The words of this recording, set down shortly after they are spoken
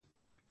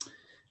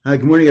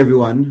Good morning,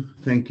 everyone.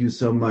 Thank you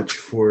so much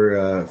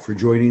for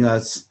joining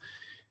us.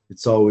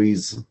 It's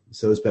always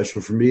so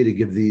special for me to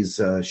give these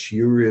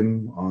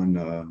shiurim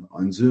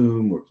on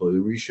Zoom or Chloe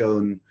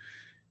Rishon,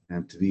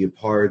 and to be a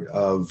part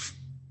of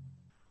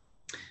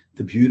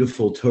the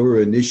beautiful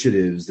Torah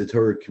initiatives, the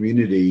Torah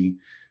community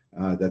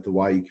that the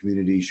YE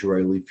community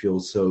surely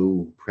feels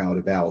so proud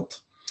about.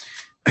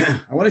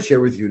 I want to share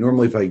with you.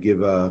 Normally, if I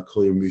give a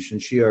Chloe Rishon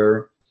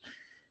shiur,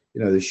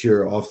 the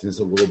shiur often is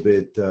a little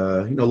bit,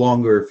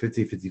 longer,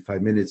 50,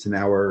 55 minutes, an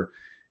hour.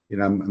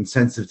 I'm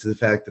sensitive to the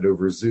fact that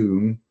over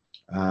Zoom,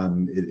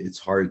 it's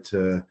hard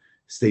to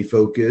stay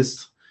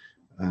focused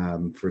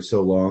for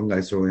so long.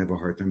 I certainly have a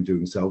hard time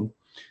doing so.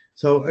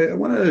 So I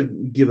want to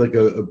give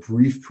a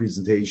brief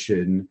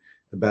presentation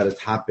about a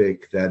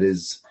topic that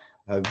is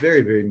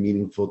very, very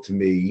meaningful to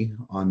me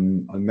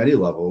on many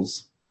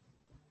levels.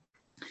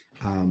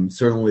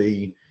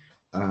 Certainly,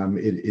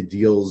 it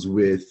deals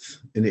with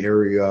an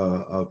area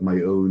of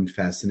my own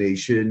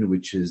fascination,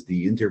 which is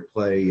the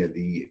interplay and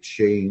the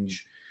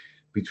exchange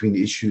between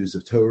issues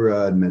of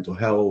Torah and mental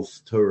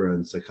health, Torah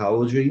and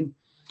psychology.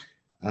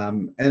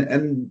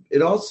 And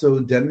it also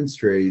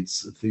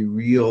demonstrates the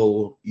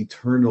real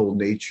eternal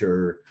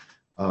nature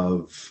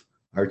of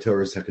our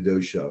Torah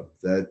Sekadosha,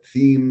 that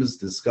themes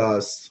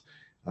discussed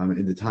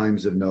in the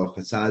times of Noach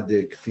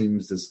HaTzadik,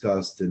 themes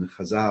discussed in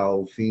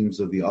Chazal, themes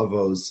of the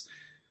Avos,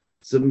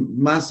 some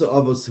Masa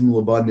Avos Sim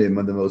Labanim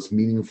in the most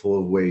meaningful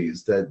of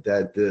ways, that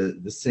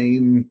the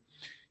same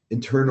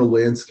internal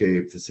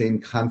landscape, the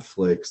same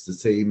conflicts, the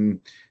same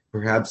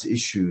perhaps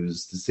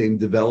issues, the same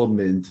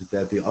development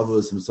that the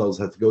Avos themselves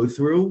had to go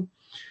through,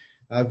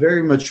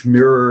 very much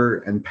mirror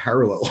and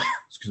parallel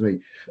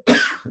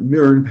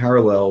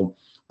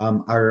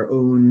our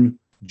own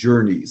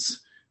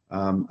journeys,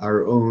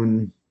 our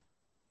own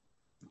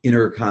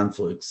inner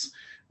conflicts,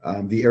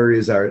 the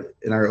areas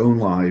in our own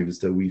lives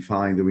that we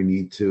find that we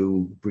need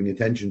to bring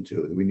attention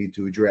to, that we need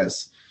to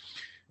address.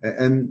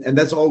 And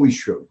that's always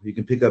true. You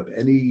can pick up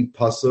any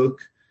pasuk,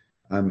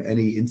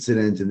 any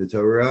incident in the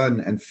Torah,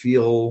 and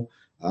feel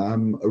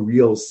a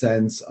real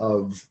sense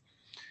of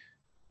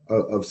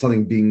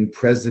something being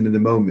present in the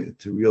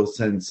moment, a real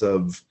sense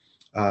of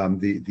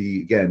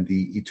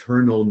the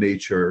eternal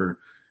nature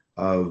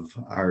of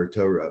our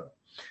Torah.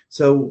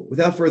 So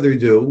without further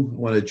ado, I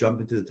want to jump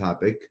into the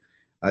topic.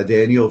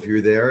 Daniel, if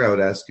you're there, I would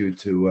ask you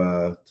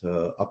to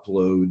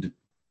upload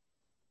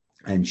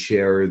and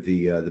share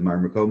the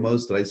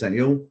Marmakomos that I sent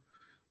you.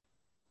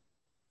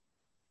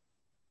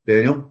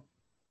 Daniel?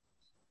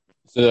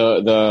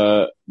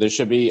 So there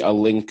should be a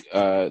link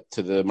to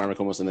the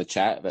Marmakomos in the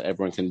chat that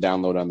everyone can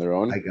download on their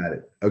own. I got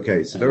it.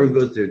 Okay, so if everyone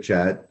goes to their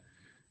chat,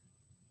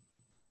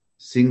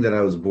 seeing that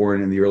I was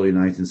born in the early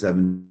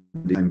 1970s,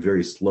 I'm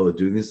very slow at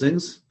doing these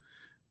things,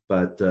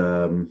 but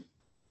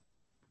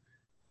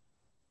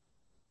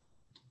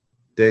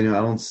Daniel,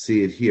 I don't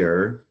see it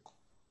here.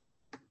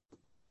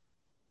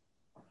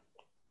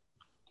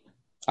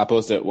 I'll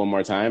post it one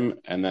more time,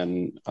 and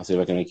then I'll see if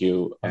I can make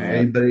you.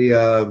 Anybody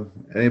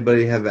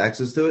have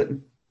access to it?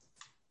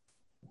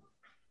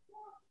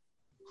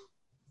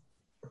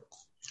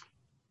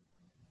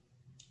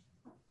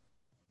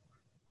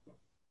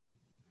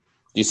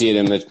 You see it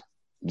in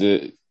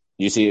the.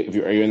 You see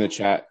are you in the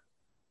chat?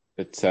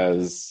 It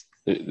says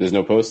there's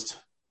no post.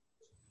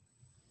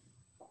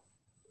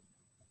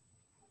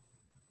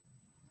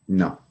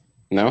 No.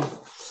 No?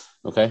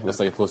 Okay. Looks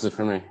like it posted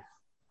for me.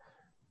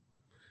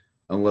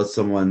 Unless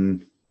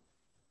someone...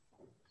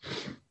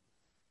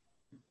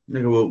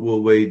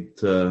 We'll wait.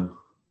 We'll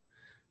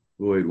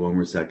wait one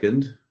more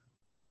second.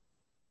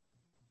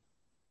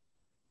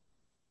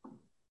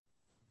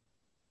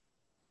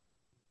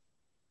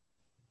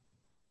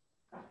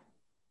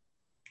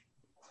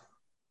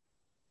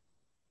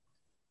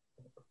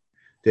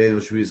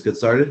 Daniel, should we just get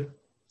started?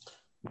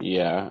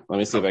 Yeah. Let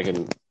me see if I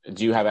can...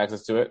 Do you have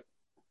access to it?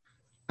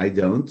 I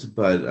don't,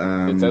 but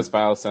it says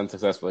file sent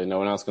successfully. No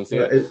one else can see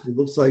it. It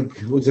looks like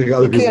other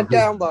people. You can't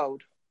download.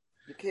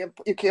 You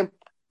can't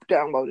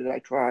download it. I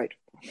tried.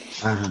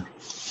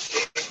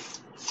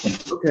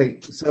 Okay,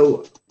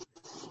 so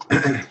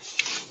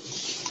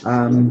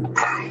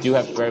do you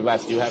have very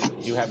last? Do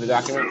you have the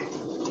document?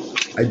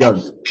 I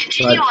don't.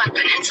 Continue on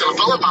Peninsula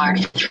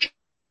Boulevard.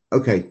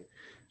 Okay.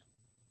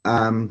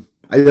 I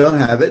don't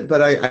have it,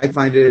 but I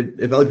find it.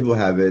 If other people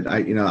have it,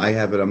 I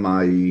have it on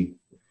my.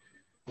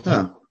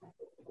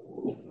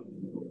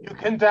 You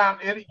can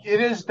it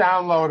is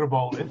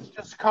downloadable. It's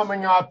just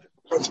coming up.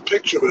 That's a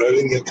picture, but I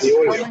didn't get the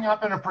audio. Coming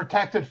up in a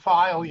protected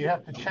file. You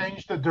have to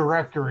change the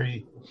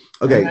directory.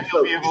 Okay.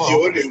 So the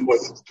audio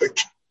wasn't the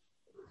picture.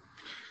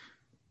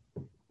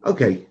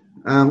 Okay.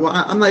 Well,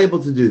 I'm not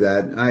able to do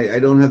that. I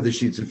don't have the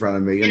sheets in front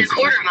of me. In a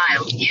quarter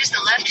mile, use the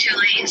left 2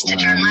 lanes to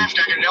turn left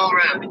onto Mill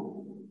Road.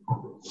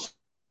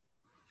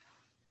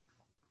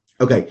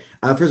 Okay.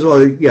 First of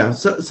all, yeah.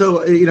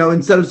 So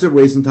instead of sort of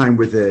wasting time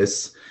with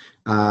this,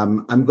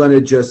 I'm going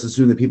to just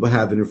assume that people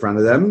have it in front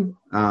of them,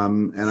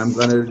 and I'm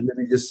going to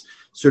maybe just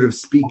sort of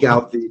speak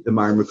out the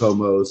Myra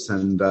Makomos,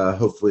 and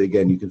hopefully,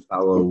 again, you can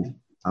follow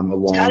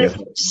along. Got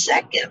it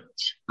second.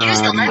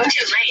 Use the left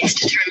 2 lanes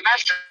to turn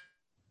left.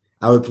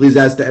 I would please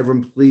ask that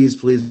everyone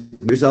please mute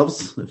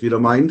yourselves if you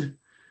don't mind.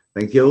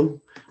 Thank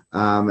you.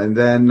 And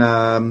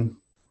then,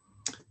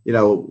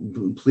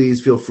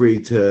 please feel free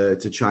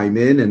to chime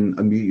in and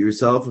unmute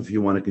yourself if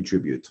you want to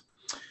contribute.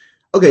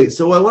 Okay,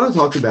 so what I want to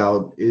talk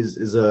about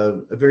is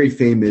a very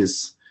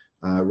famous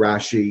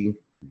Rashi,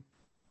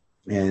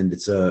 and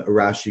it's a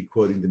Rashi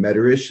quoting the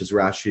Medrash, as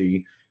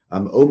Rashi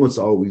almost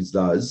always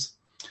does.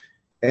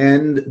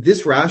 And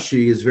this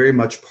Rashi is very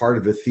much part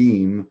of a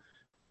theme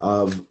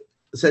of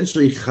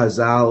essentially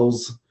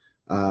Chazal's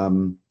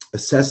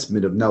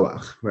assessment of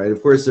Noach, right?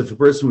 Of course, if a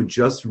person would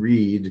just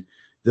read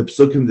the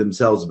psukim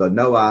themselves about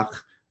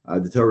Noach,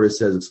 the Torah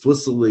says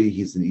explicitly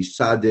he's an Ish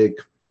Tzaddik,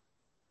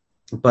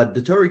 but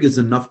the Torah gives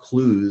enough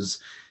clues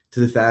to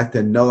the fact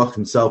that Noach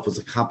himself was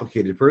a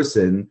complicated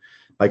person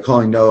by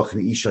calling Noach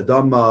an Ish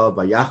Adama,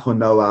 by Yachon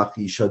Noach,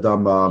 Ish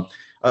Adama,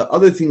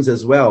 other things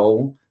as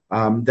well,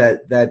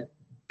 that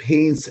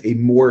paints a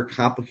more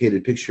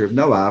complicated picture of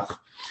Noach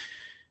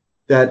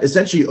that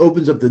essentially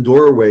opens up the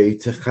doorway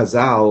to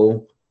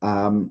Chazal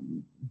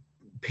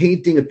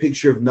painting a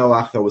picture of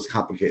Noach that was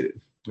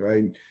complicated,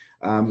 right?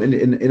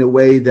 In a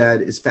way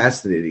that is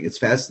fascinating. It's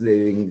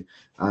fascinating,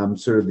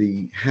 sort of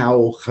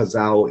how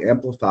Chazal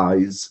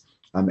amplifies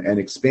and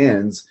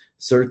expands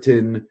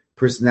certain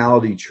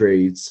personality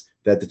traits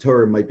that the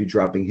Torah might be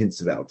dropping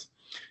hints about.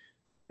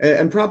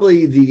 And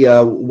probably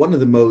the one of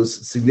the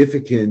most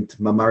significant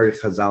Mamari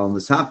Chazal on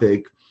this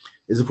topic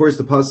is, of course,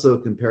 the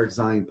pasuk in Perek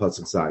Zayin,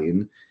 pasuk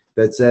Zayin,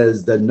 that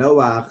says that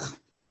Noach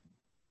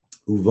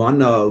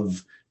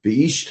uvanav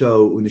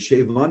v'ishto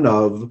u'neshev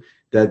vanav,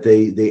 that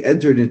they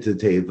entered into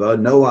the Teva,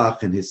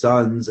 Noach and his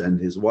sons and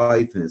his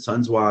wife and his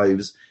sons'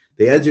 wives,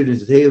 they entered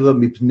into Teva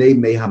mipnei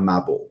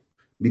mehamabel,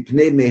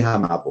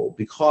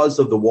 because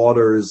of the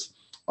waters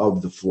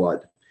of the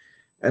flood.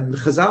 And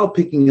Chazal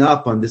picking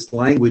up on this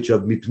language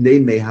of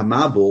mipnei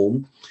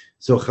mehamabel,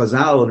 so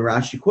Chazal and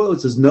Rashi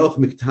quotes as Noach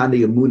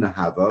miktani emuna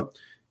hava.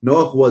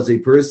 Noach was a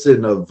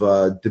person of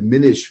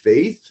diminished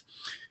faith.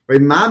 Right?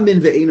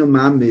 Mamin ve'eno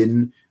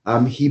mamin,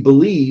 he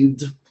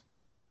believed,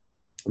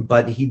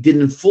 but he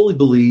didn't fully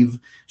believe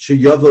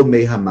sheyavo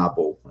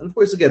mehamabel. And of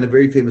course, again, a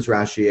very famous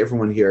Rashi.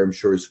 Everyone here, I'm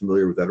sure, is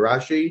familiar with that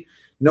Rashi.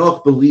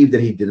 Noach believed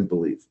that he didn't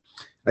believe.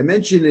 I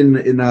mentioned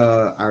in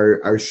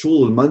our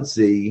shul in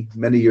Monsey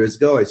many years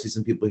ago, I see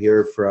some people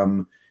here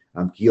from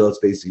Kiel's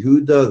Beis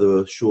Yehuda,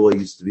 the shul I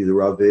used to be the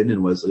Rav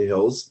in Wesley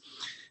Hills,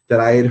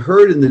 that I had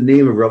heard in the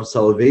name of Rav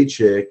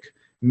Soloveitchik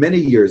many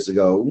years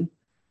ago,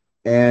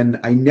 and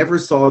I never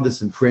saw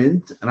this in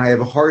print, and I have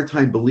a hard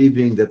time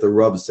believing that the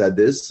Rav said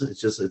this.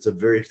 It's a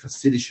very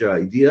Hasidic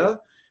idea.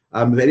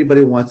 If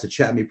anybody wants to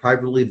chat me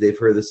privately, if they've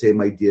heard the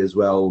same idea as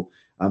well,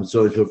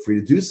 so feel free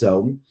to do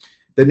so.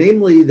 But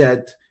namely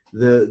that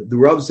the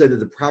Rav said that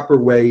the proper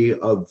way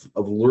of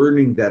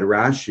learning that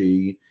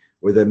Rashi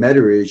or the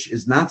Medrash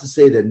is not to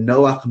say that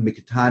Noach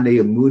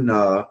mikatane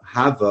emuna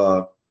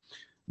hava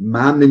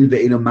mamin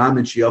ve'eno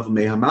mamin sheyav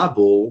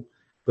mehamabel,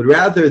 but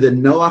rather that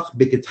Noach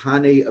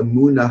mikatane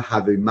emuna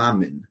have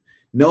mamin.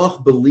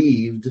 Noach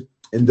believed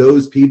in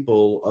those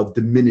people of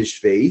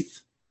diminished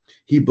faith.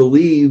 He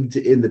believed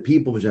in the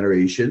people of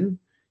generation,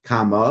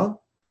 comma,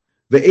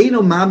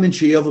 ve'eno mamin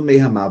sheyav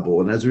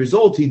mehamabel, and as a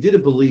result, he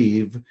didn't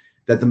believe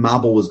that the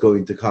Mabul was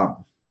going to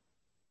come.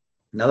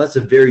 Now that's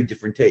a very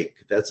different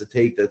take. That's a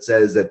take that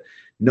says that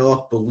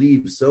Noach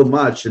believed so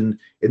much in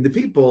the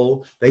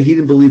people that he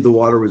didn't believe the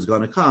water was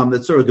going to come.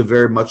 That's sort of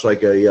very much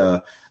like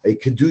a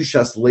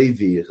Kedushas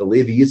Levi, a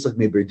Levi Yitzchak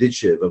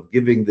Meberditchev, of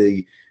giving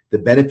the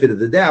benefit of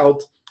the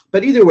doubt.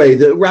 But either way,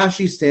 the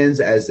Rashi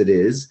stands as it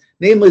is,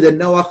 namely that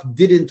Noach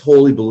didn't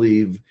totally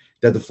believe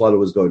that the flood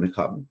was going to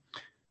come.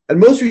 And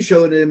most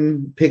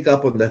Rishonim pick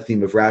up on that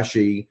theme of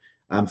Rashi.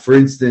 For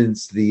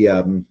instance,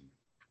 the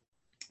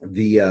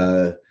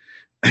Ibn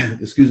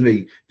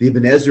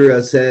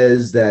Ezra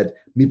says that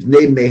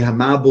mipnei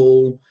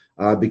mehamabel,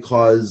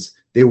 because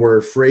they were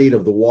afraid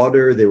of the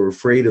water, they were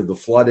afraid of the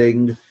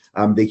flooding.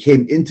 They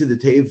came into the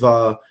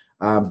Teva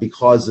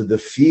because of the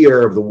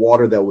fear of the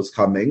water that was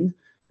coming.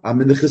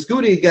 And the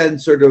Chizkuni again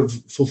sort of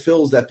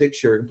fulfills that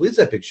picture, completes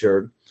that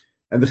picture.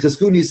 And the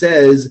Chizkuni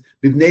says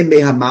mipnei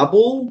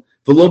mehamabel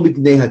v'lo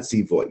mipnei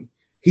hatzivoy.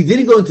 He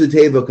didn't go into the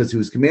Teva because he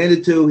was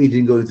commanded to. He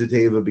didn't go into the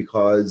Teva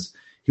because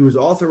he was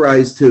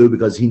authorized to,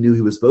 because he knew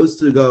he was supposed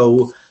to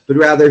go, but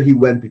rather he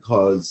went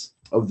because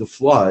of the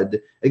flood,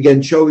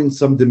 again, showing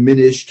some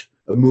diminished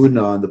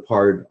emunah on the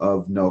part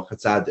of Noach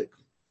HaTzadik.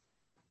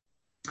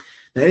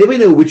 Now, anybody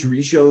know which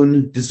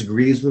Rishon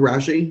disagrees with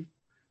Rashi?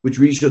 Which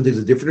Rishon takes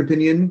a different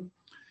opinion?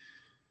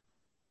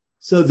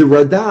 So the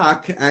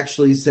Radak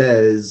actually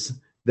says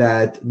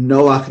that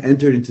Noach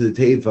entered into the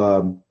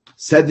Teva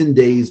 7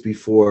 days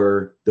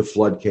before the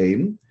flood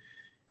came.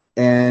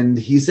 And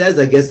he says,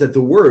 I guess, that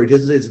the word, he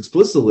doesn't say this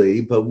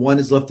explicitly, but one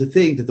is left to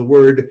think that the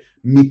word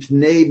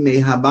mipnei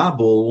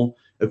mehamabel,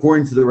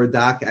 according to the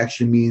Radak,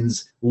 actually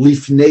means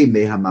lifnei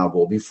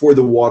mehamabel, before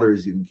the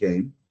waters even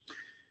came.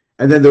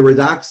 And then the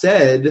Radak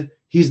said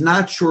he's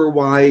not sure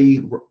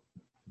why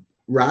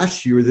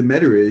Rashi or the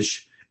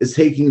Medrash is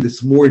taking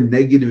this more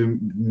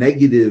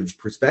negative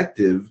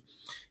perspective,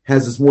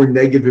 has this more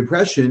negative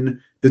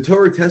impression. The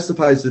Torah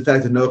testifies to the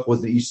fact that Noach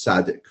was the Ish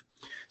Tzaddik.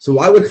 So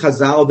why would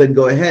Chazal then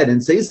go ahead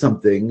and say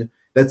something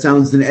that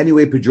sounds in any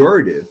way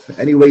pejorative,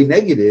 any way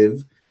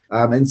negative,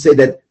 and say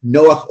that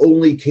Noach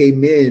only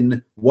came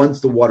in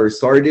once the water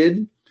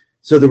started?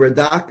 So the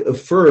Radak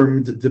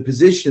affirmed the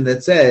position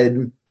that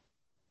said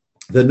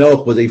that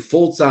Noach was a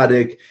full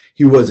tzaddik,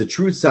 he was a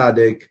true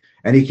tzaddik,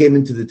 and he came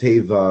into the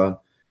Teva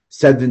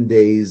 7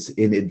 days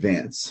in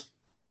advance.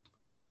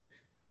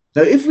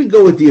 Now, if we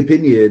go with the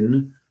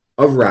opinion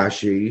of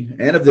Rashi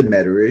and of the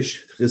Medrash,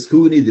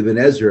 Chizkuni, the Ben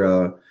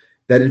Ezra,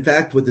 that in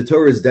fact what the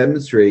Torah is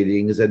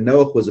demonstrating is that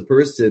Noach was a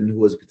person who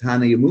was a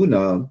Ketana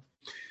Yemuna,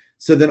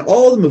 so then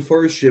all the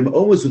Mefarshim,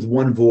 almost with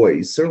one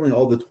voice, certainly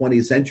all the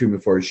 20th century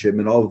Mefarshim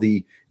and all of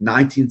the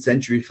 19th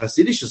century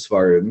Hasidic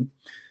Sfarim,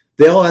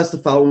 they all ask the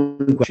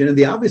following question and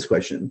the obvious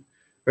question,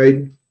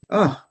 right?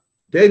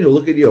 Daniel,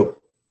 look at you.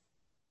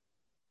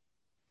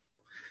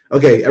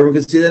 Okay, everyone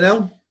can see that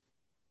now?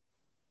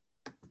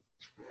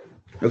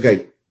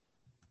 Okay.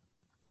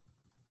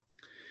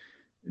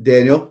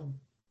 Daniel?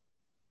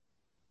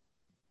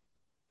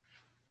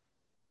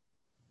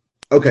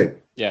 Okay.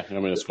 Yeah,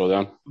 I'm going to scroll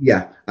down.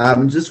 Yeah,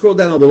 just scroll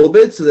down a little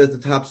bit so that the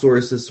top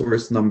source is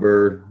source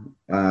number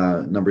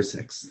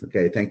 6.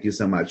 Okay, thank you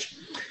so much.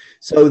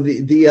 So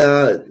the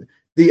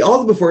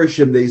all the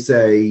Mefarshim, they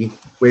say,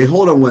 wait,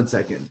 hold on 1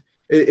 second.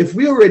 If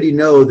we already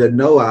know that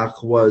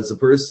Noach was a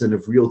person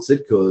of real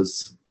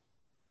tzidkus,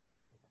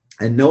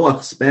 and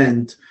Noach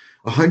spent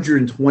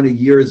 120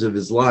 years of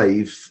his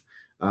life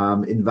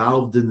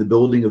involved in the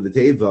building of the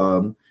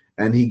Teva,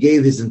 and he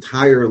gave his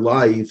entire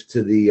life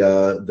to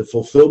the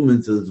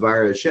fulfillment of the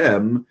Dvar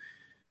Hashem,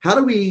 how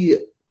do we,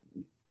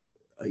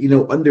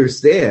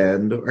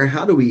 understand, or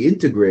how do we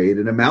integrate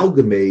and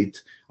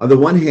amalgamate, on the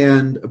one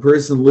hand, a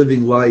person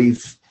living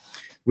life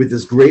with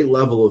this great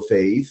level of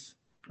faith,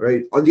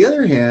 right? On the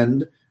other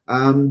hand,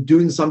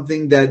 doing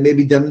something that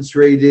maybe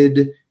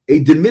demonstrated a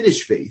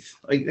diminished faith.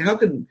 Like how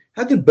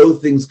could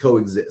both things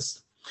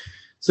coexist?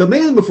 So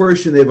many of the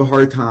Mefarshim, they have a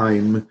hard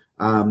time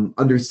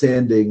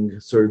understanding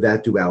sort of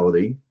that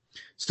duality.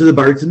 So the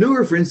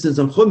Bartanura, for instance,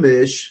 on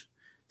Chumash,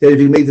 that if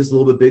you make this a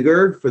little bit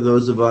bigger for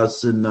those of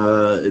us in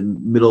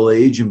middle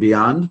age and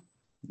beyond,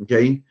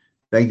 okay,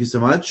 thank you so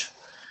much.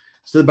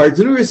 So the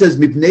Bartanura says,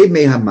 Mipnei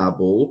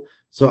mehamabul,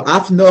 so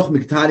af noch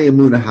miktani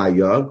amuna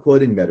haya,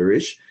 quoting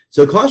Medrash.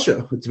 So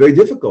kasha, it's very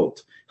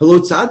difficult. Hello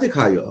tzaddik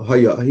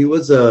haya, he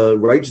was a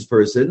righteous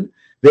person.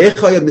 How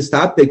could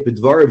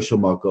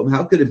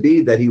it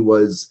be that he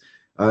was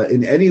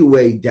in any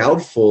way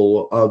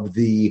doubtful of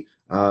the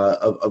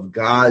of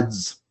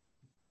God's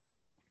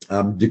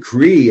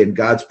decree and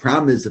God's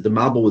promise that the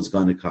Mabul was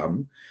going to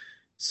come?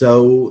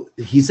 So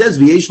he says,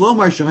 "V'yesh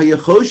lomar shahaya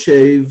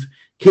choshev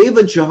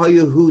kevan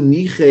shahayahu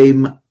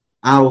nichem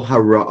al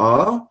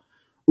hara'a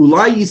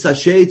ulai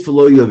yisashet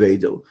v'lo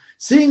yavedu."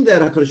 Seeing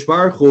that HaKadosh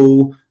Baruch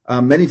Hu,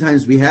 many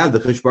times we have the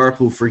HaKadosh Baruch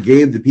Hu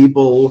forgave the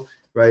people,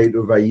 right,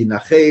 or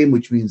vayinachem,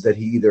 which means that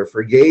he either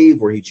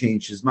forgave or he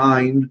changed his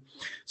mind.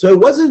 So it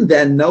wasn't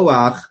that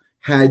Noach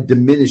had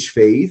diminished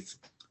faith.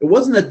 It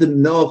wasn't that the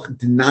Noach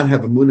did not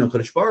have emunah in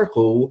Kadosh Baruch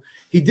Hu.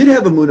 He did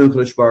have emunah in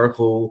Kadosh Baruch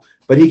Hu,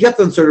 but he kept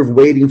on sort of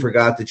waiting for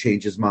God to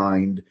change his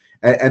mind,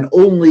 and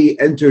only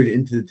entered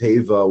into the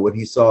Teva when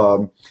he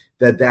saw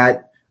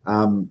that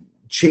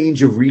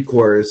change of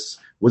recourse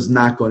was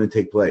not going to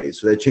take place.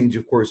 So that change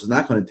of course was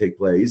not going to take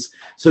place.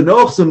 So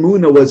Noach's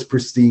emunah was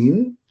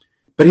pristine,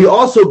 but he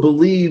also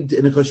believed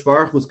in HaKadosh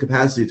Baruch Hu's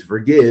capacity to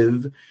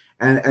forgive,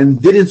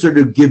 and didn't sort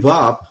of give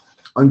up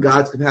on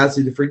God's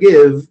capacity to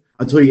forgive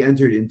until he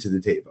entered into the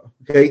Teva.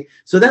 Okay,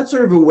 so that's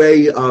sort of a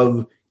way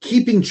of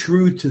keeping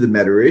true to the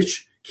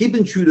Medrash,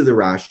 keeping true to the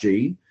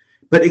Rashi,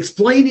 but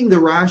explaining the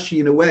Rashi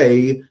in a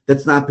way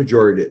that's not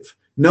pejorative.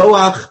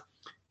 Noach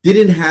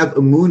didn't have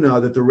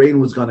emunah that the rain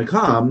was going to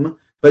come,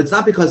 but it's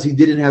not because he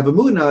didn't have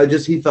emunah,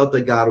 just he felt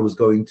that God was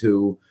going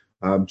to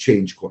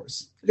change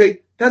course.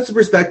 Okay, that's the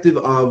perspective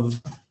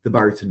of the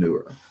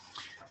Bartanura.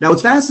 Now,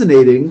 what's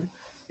fascinating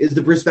is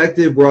the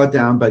perspective brought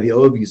down by the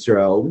Ohav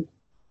Yisrael.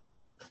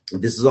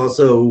 This is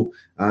also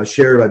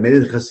shared by many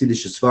of the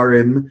Hasidic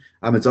Sfarim.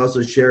 It's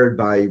also shared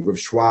by Rav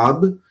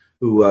Schwab,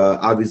 who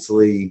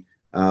obviously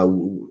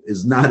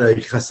is not a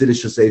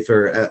Hasidic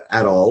Sefer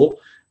at all,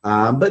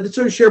 but it's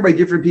sort of shared by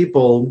different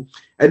people.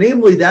 And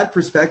namely, that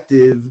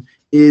perspective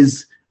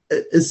is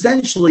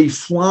essentially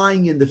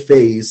flying in the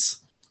face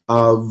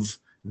of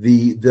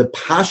the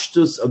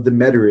pashtus of the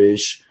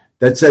Medrash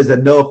that says that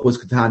Noach was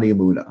Ketani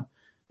Emunah.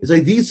 It's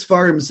like these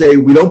Sfarim say,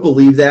 we don't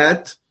believe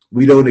that,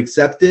 we don't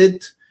accept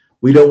it,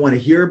 we don't want to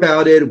hear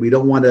about it, we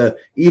don't want to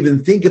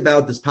even think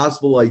about this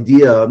possible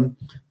idea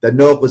that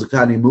Noach was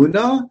Ketani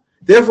Emunah.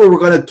 Therefore, we're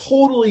going to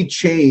totally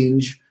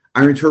change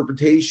our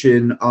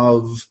interpretation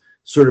of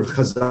sort of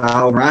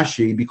Chazal and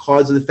Rashi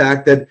because of the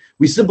fact that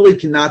we simply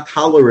cannot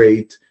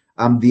tolerate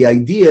the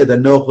idea that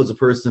Noach was a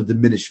person of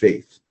diminished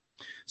faith.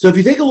 So if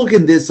you take a look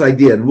at this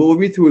idea, and we'll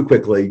read through it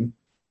quickly,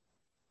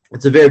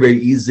 it's a very, very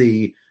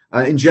easy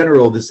in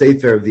general, the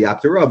Sefer of the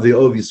Apter the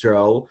Ov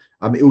Yisrael,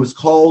 it was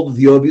called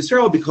the Ov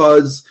Yisrael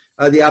because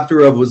the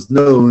Apter was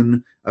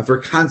known for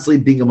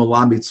constantly being a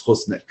Malamitz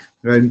Chusnik.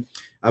 Right?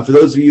 For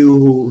those of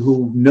you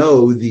who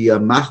know the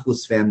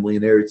Machlis family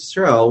in Eretz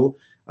Yisrael,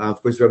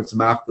 of course, Rebbe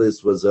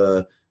Machlis was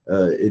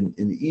in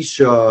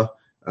Isha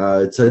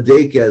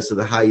Tzadekes of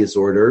the highest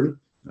order.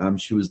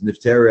 She was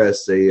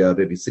Nifteres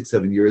maybe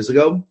 6-7 years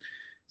ago.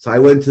 So I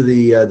went to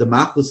the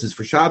Machlises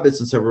for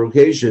Shabbos on several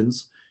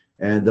occasions,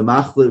 and the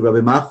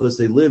Rabbi Machlis,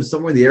 they lived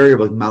somewhere in the area of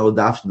like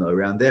Maladafna,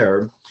 around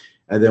there,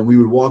 and then we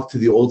would walk to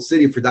the old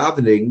city for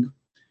davening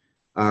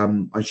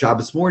on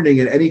Shabbos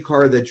morning, and any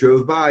car that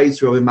drove by,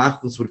 so Rabbi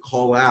Machlis would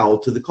call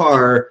out to the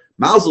car,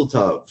 Mazel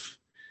Tov.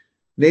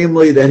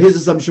 Namely, that his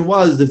assumption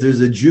was that if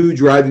there's a Jew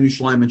driving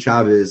Yerushalayim on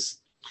Shabbos,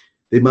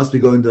 they must be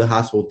going to the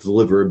hospital to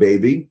deliver a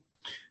baby.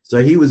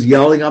 So he was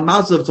yelling on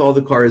Mazel Tov to all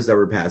the cars that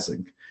were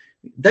passing.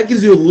 That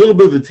gives you a little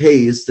bit of a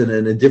taste, and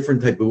in a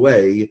different type of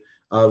way,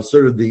 of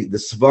sort of the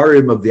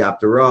Svarim of the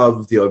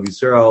Apterav, the Ov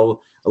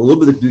Yisrael, a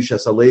little bit of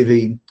Kedushas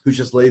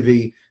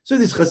Levi, so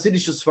these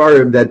Hasidic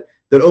Svarim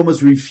that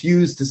almost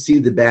refuse to see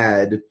the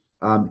bad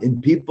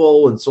in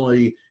people, and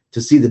certainly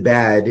to see the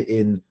bad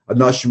in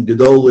Anashim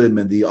Gedolim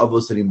and the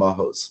Avos and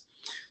Imahos.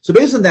 So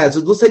based on that,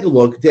 so let's take a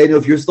look. Daniel,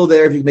 if you're still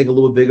there, if you can make it a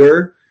little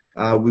bigger,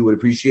 we would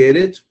appreciate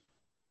it.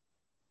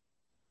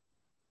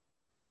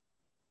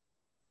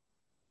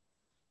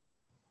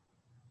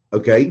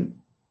 Okay,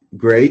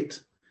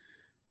 great.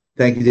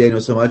 Thank you,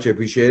 Daniel, so much. I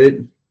appreciate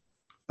it.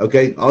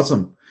 Okay,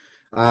 awesome.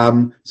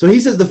 So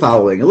he says the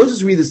following, and let's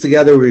just read this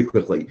together really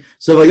quickly.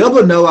 So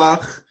Vayobo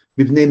Noach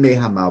mipnei mei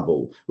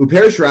hamabul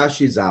uperish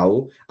Rashi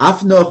zal af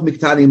Noach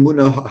miktani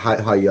muna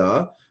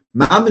haya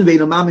ma'amin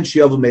veino ma'amin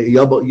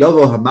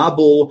sheyovo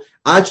hamabul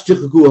ad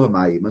shtichaku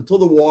hamayim, until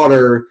the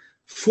water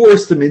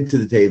forced them into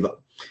the teva.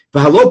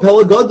 V'halo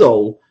pela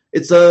gadol.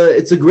 It's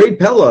a great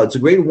pella. It's a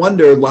great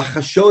wonder.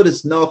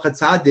 Lachashodis Noach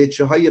hatzadik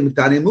shehaya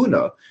miktani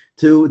muna,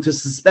 to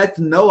suspect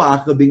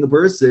Noach of being a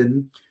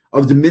person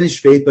of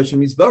diminished faith by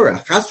Hashem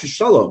Yisbarach. Chas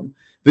v'shalom.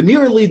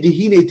 V'nirali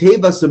dihine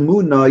tevas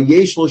emuna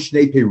yesh lo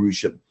shnei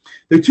perushim.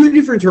 There are two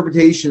different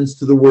interpretations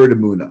to the word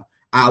emuna.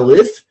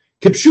 Aleph,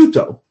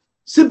 kipshuto,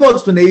 simple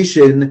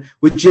explanation,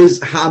 which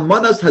is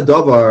ha'amanas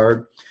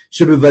hadavar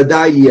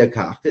shebevadai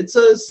yekach. It's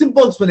a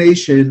simple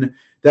explanation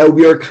that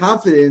we are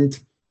confident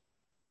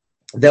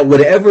that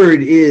whatever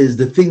it is,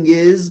 the thing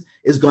is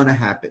going to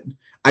happen.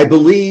 I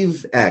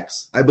believe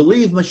X. I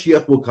believe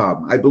Mashiach will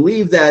come. I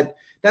believe that's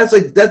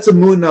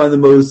emunah in the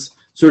most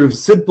sort of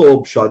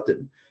simple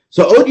pshatim.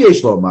 So od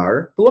yesh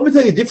lomar, but let me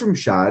tell you a different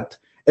pshat.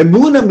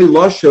 Emunah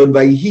milashon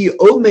vayhi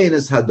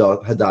omenes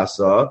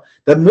hadasa,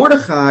 that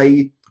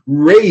Mordechai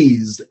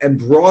raised and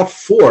brought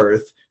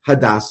forth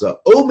Hadassah.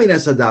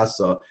 Omenes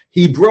Hadassah.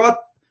 He brought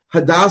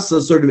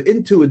Hadassah sort of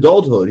into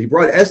adulthood. He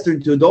brought Esther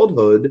into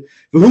adulthood.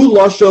 V'hu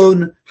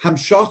lashon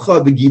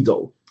hamshacha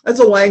v'gidol. That's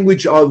a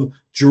language of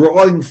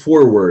drawing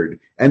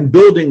forward and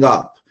building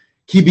up.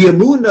 Ki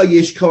b'emuna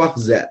yesh koach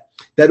zeh.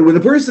 That when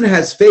a person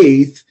has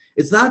faith,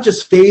 it's not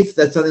just faith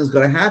that something's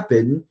going to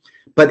happen,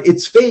 but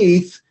it's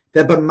faith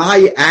that by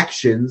my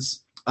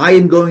actions, I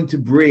am going to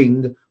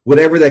bring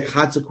whatever that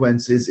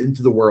consequence is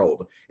into the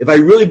world. If I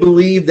really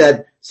believe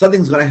that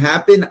something's going to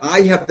happen,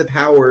 I have the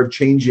power of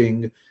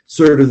changing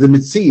sort of the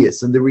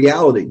mitzias and the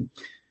reality.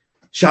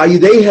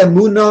 Sha'yidei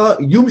hamuna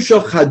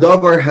yumshach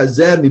hadavar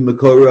hazeh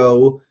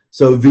mimekoro,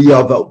 so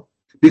v'yavo.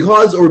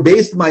 Because, or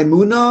based on my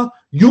muna,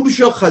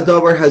 yumshach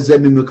hadavar hazeh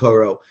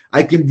mimekoro.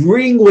 I can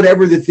bring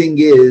whatever the thing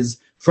is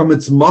from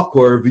its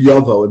makor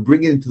v'yavo and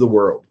bring it into the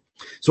world.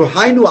 So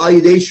hainu al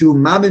yidei shu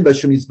mamin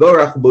b'Hashem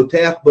Yisborach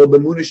boteach bo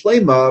b'emuna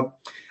shlema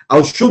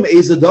al shum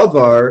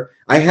ezadavar.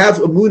 I have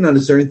emunah on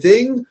a certain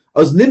thing.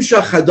 As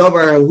nimshach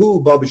hadavar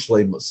hahu ba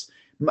b'shleimus.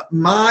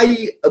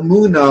 My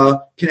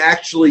emunah can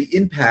actually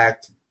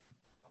impact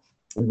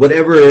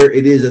whatever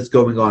it is that's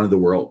going on in the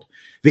world.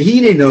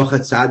 V'hine Noach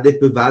hatzadik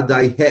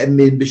b'vadai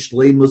he'emin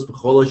b'shleimus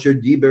b'chol asher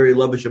diber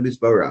elav Hashem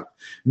Yisborach.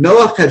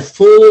 Noach had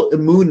full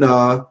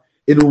emunah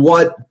in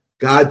what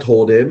God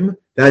told him,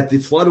 that the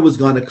flood was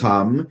going to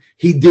come.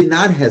 He did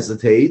not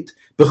hesitate.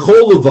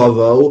 B'chol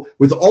levavo,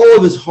 with all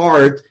of his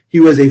heart, he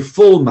was a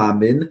full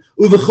mamin.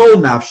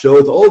 Uv'chol nafsho,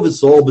 with all of his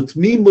soul.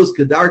 B'tmimus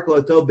kedarko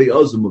ato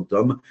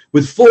be'ozumutam,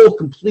 with full,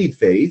 complete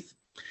faith.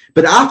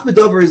 But ach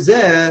b'davar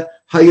zeh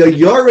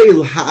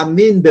hayayare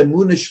ha'amin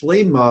b'emuna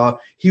shlema,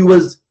 he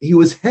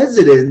was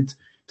hesitant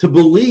to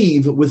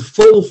believe with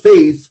full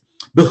faith.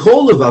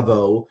 B'chol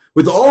levavo,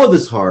 with all of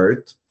his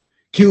heart.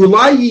 Ki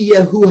ulai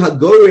yehu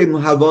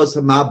hagorem havos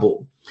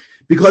hamabul.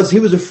 Because he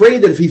was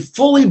afraid that if he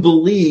fully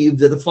believed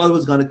that the flood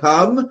was going to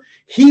come,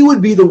 he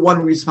would be the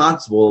one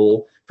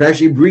responsible for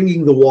actually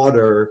bringing the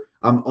water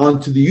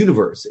onto the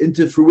universe,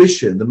 into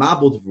fruition, the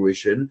mabul to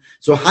fruition.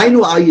 So,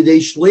 hainu al yidei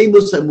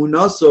shleimus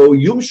emunaso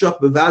yumshach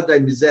bevadai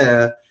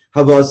mizeh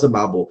havas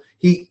mabul.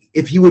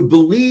 If he would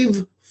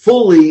believe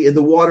fully in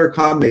the water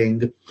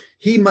coming,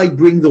 he might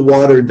bring the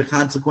water into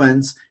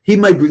consequence. He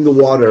might bring the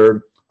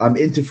water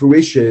into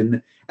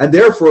fruition. And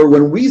therefore,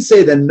 when we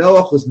say that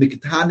Noach was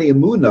mikatani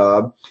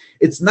emunah,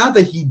 it's not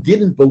that he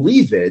didn't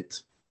believe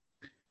it,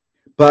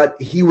 but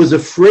he was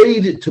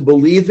afraid to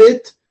believe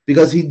it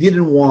because he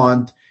didn't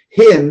want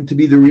him to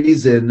be the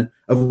reason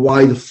of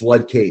why the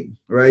flood came,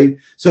 right?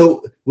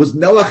 So was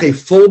Noach a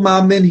full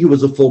mammon? He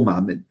was a full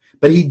mammon.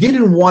 But he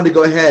didn't want to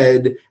go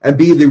ahead and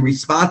be the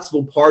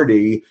responsible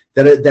party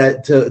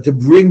that to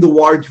bring the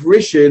water to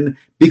fruition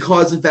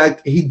because, in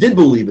fact, he did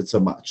believe it so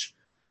much.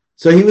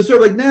 So he was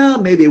sort of like, no,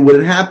 maybe it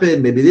wouldn't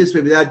happen, maybe this,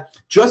 maybe that,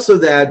 just so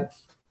that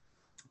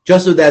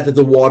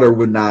the water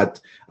would not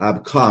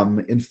come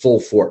in full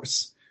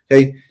force.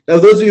 Okay. Now,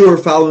 those of you who are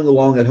following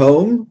along at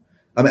home,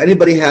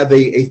 anybody have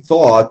a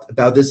thought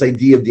about this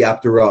idea of the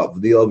Apterav,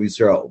 the El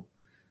Yisrael?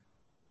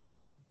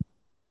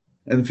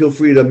 And feel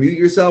free to mute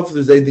yourself if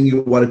there's anything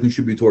you want to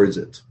contribute towards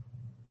it.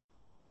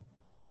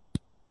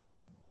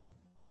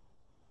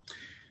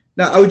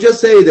 Now, I would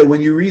just say that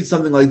when you read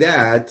something like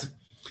that,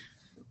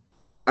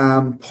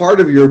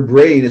 part of your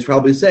brain is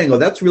probably saying, oh,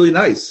 that's really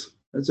nice.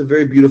 That's a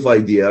very beautiful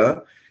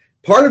idea.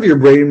 Part of your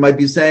brain might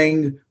be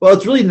saying, well,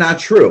 it's really not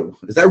true.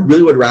 Is that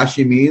really what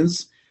Rashi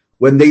means?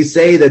 When they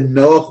say that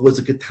Noach was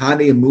a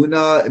Katane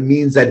Emunah, it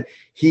means that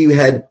he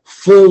had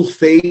full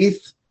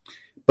faith,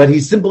 but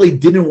he simply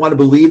didn't want to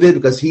believe it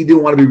because he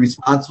didn't want to be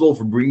responsible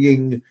for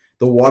bringing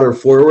the water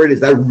forward. Is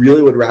that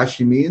really what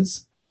Rashi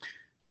means?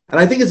 And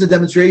I think it's a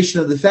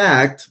demonstration of the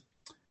fact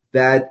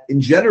that,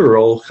 in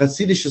general,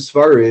 Hasidic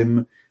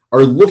Sfarim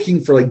are looking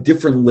for like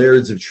different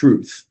layers of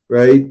truth,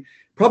 right?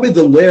 Probably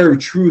the layer of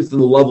truth and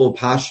the level of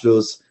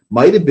Pashtos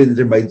might have been that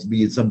there might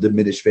be some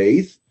diminished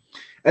faith.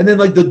 And then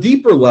like the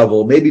deeper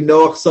level, maybe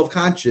Noach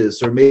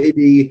self-conscious, or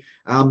maybe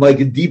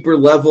like a deeper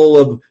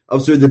level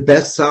of sort of the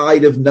best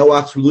side of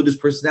Noach's religious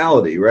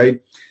personality,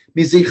 right? I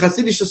mean, the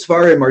Hasidic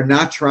Sfarim are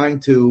not trying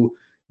to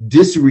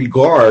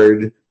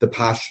disregard the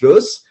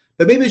Pashtos,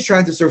 but maybe it's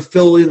trying to sort of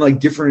fill in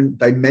like different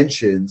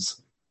dimensions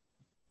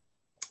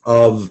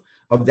of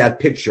that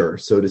picture,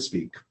 so to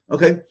speak.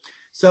 Okay,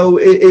 so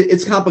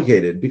it's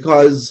complicated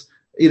because,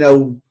 you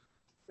know,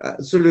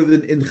 sort of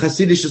in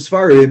Hasidic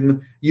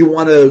Sfarim, you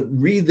want to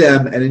read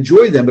them and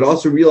enjoy them, but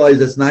also realize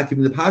that's not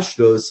giving the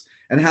Pashtos,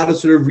 and how to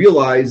sort of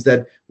realize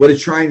that what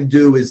it's trying to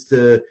do is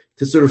to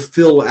sort of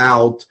fill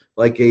out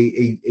like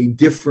a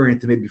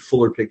different, maybe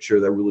fuller picture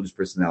of that religious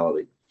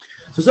personality.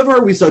 So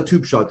far we saw two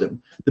pshatim.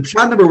 The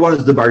pshat number one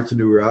is the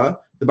Bartanura.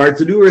 The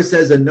Bartanura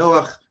says that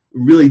Noach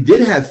really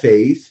did have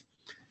faith.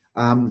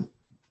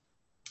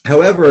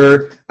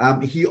 However,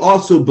 he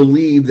also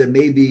believed that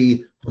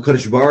maybe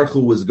HaKadosh Baruch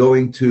Hu was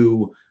going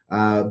to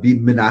be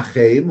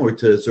menachem, or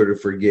to sort of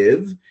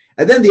forgive.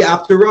 And then the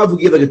Apterav, who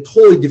gave like a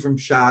totally different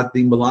shot,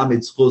 being Melamed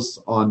Zchus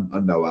on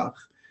Noach.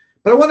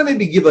 But I want to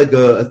maybe give like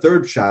a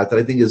third shot that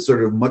I think is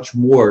sort of much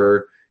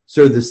more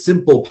sort of the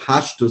simple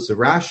pashtus of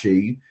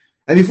Rashi.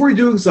 And before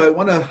doing so, I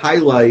want to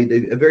highlight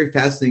a very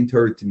fascinating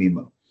Torah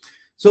Tamima.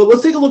 So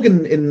let's take a look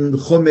in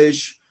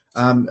Chumash.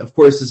 Of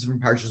course, this is from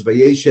Parshas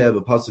Vayeshev,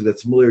 a pasuk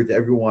that's familiar to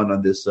everyone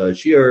on this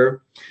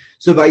shiur.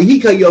 So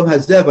Vayika Yom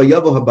Hazeh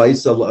Vayavo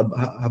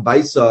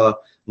Habaisa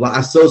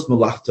La'asos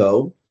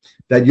Malachto,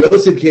 that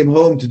Yosef came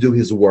home to do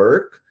his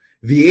work.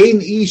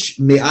 V'ein ish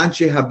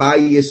me'anche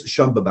habayis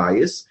sham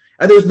babayis,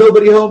 and there was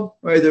nobody home.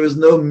 Right, there was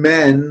no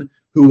man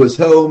who was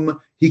home.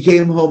 He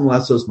came home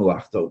La'asos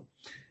Malachto,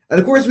 and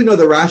of course we know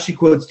that Rashi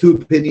quotes two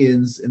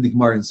opinions in the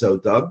Gemara in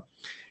Sota.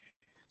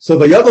 So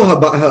Vayavo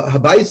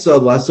Habaisa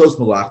La'asos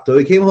Malachto,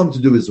 he came home to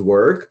do his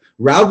work.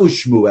 Ravu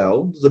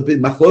Shmuel, there's a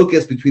bit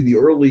machlokes between the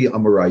early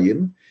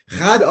Amoraim.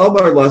 Chad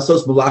Omar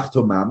La'asos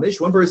Malachto Mamish.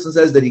 One person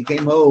says that he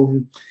came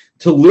home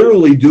to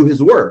literally do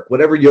his work,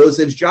 whatever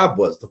Yosef's job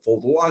was, to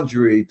fold the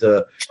laundry,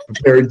 to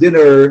prepare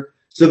dinner.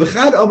 So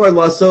V'chad Omar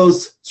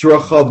La'asos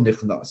Tzrachav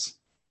Nichnas.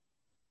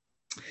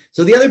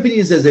 So the other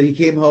opinion says that he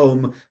came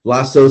home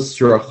La'asos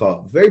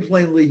Tzrachav. Very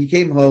plainly, he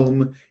came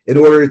home in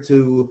order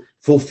to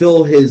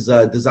fulfill his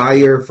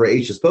desire for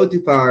Eishes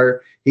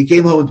Potiphar. He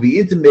came home to be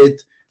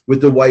intimate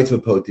with the wife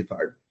of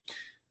Potiphar.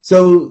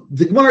 So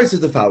the Gemara says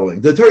the following.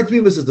 The Torah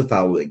Tamima says the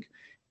following.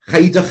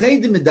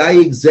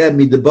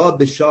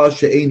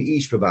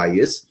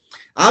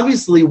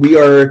 Obviously, we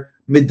are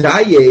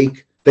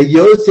medayek that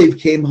Yosef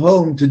came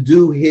home to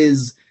do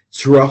his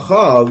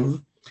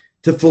tzrachav,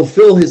 to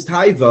fulfill his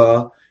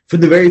taiva,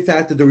 from the very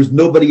fact that there was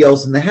nobody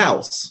else in the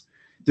house.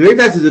 The very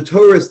fact that the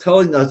Torah is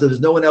telling us that there's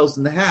no one else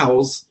in the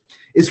house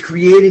is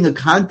creating a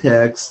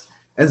context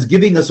and is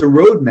giving us a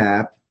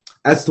roadmap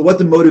as to what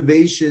the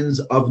motivations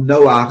of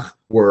Noach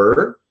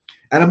were.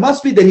 And it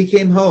must be that he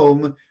came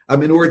home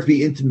in order to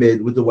be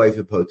intimate with the wife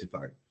of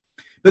Potiphar.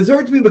 But the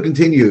Torah Tamima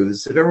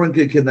continues. If everyone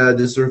can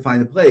just sort of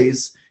find a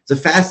place, it's a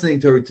fascinating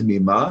Torah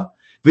Tamima.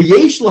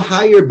 V'yesh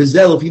l'hayer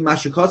b'zel of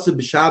himashakasa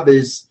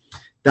b'Shabbos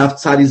daf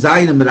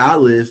tzadizayin amid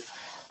aleph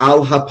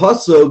al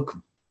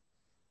hapasuk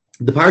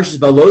the parshas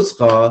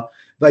baloscha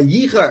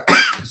vayichar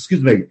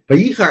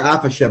vayichar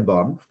af Hashem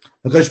bam.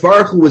 HaKadosh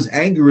Baruch Hu was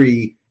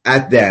angry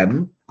at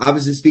them,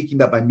 obviously speaking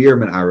about by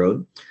Miriam and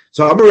Aaron.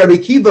 So Amar Rabbi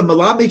Kiva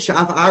Malamik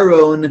Shaf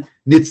Aaron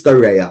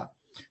Nitzdareya.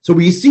 So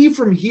we see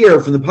from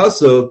here, from the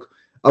pasuk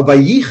of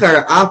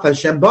Vayichar Af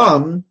Hashem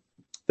Bam,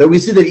 that we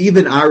see that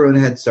even Aaron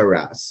had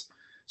saras.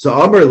 So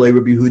Amar le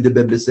Rabbi Yehuda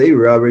ben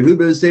Beseira. Rabbi Yehuda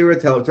ben Beseira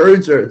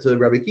turns to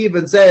Rabbi Akiva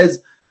and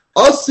says,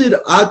 "Asid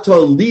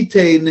ato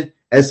litain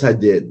es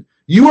hadin."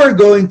 You are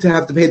going to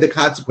have to pay the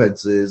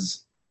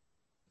consequences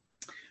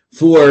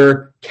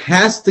for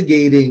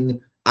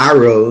castigating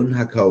Aaron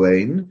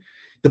HaKohen.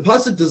 The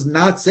pasuk does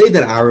not say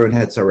that Aaron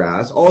had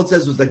saras. All it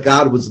says was that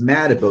God was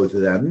mad at both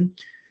of them.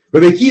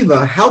 Rabbi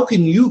Akiva, how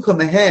can you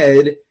come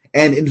ahead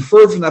and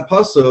infer from that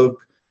pasuk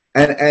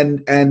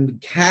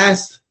and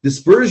cast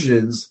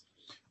dispersions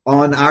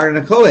on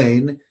Aaron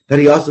HaKohen that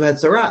he also had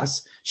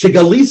saras?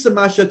 Shegalisa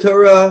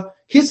mashatora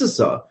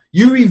kisasa.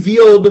 You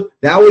revealed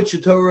that which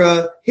the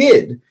Torah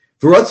hid.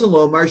 Why do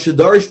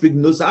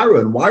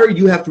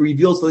you have to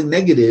reveal something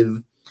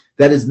negative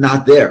that is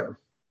not there?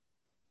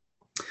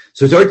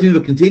 So Torah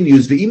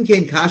continues, so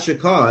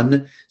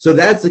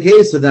that's the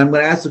case, so then I'm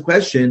going to ask the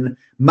question,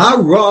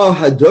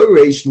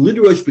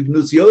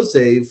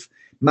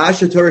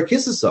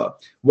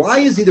 why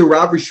is either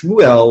Rav or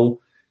Shmuel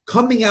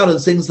coming out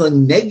and saying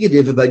something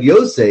negative about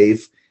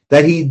Yosef,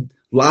 that he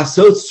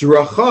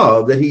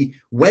that he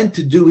went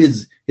to do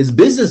his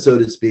business, so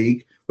to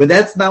speak, when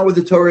that's not what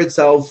the Torah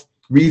itself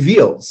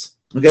reveals?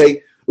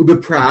 Okay,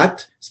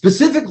 ubeprat,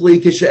 specifically,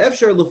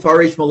 kishaefshar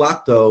lefarish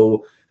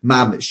malakto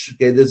mamish.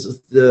 Okay,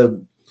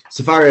 the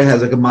Sephira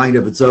has like a mind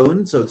of its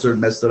own, so it sort of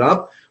messed it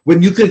up.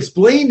 When you could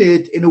explain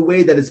it in a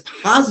way that is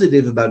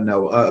positive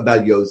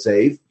about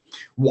Yosef,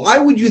 why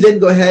would you then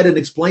go ahead and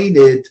explain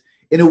it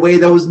in a way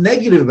that was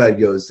negative about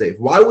Yosef?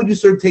 Why would you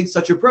sort of take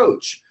such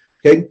approach?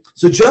 Okay,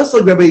 so just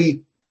like Rabbi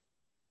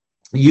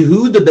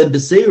Yehuda ben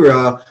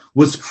Beseira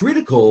was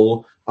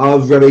critical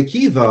of Rabbi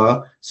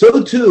Akiva,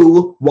 so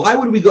too, why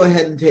would we go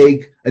ahead and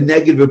take a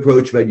negative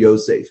approach about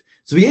Yosef?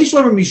 So V'yesh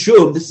Lamer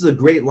Mishum, this is a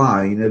great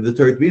line of the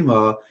Torah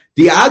Bima,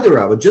 the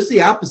Adarab, just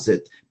the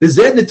opposite.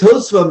 B'zen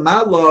netosva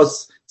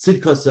malos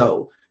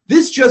tzidkaso.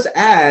 This just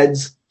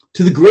adds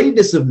to the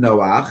greatness of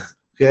Noach,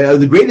 okay,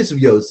 the greatness of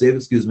Yosef,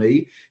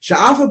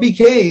 Sha'afa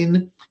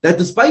became that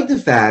despite the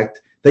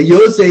fact that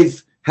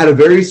Yosef had a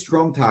very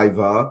strong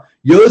taiva,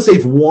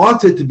 Yosef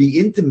wanted to be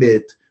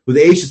intimate with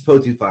Eishes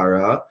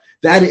Potifara.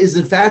 That is,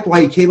 in fact,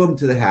 why he came home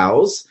to the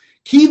house.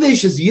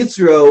 Kivesh is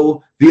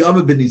Yitzro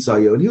v'Amar ben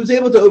Nisayon. He was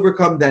able to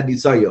overcome that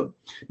Nisayon.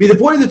 I mean, the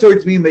point of the Torah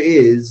T'mima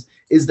is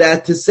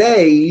that to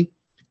say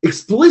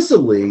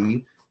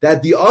explicitly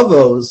that the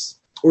Avos,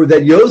 or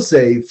that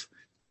Yosef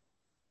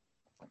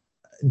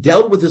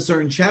dealt with a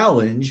certain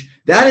challenge,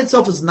 that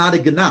itself is not a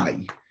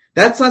Ganai.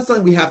 That's not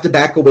something we have to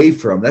back away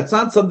from. That's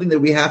not something that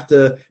we have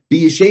to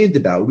be ashamed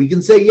about. We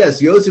can say,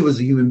 yes, Yosef was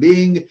a human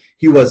being.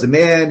 He was a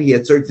man. He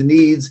had certain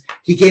needs.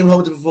 He came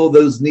home to fulfill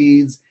those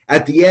needs.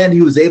 At the end,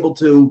 he was able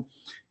to,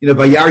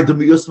 Bayar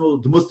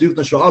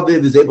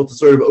is able to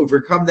sort of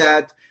overcome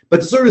that.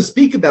 But to sort of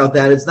speak about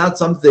that, it's not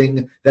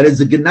something that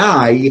is a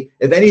Ganai.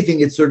 If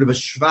anything, it's sort of a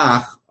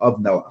shvach of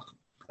Noach,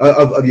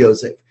 of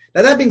Yosef.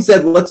 Now, that being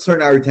said, let's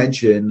turn our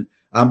attention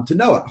to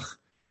Noach.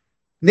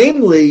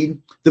 Namely,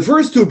 the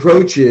first two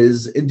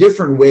approaches, in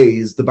different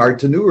ways, the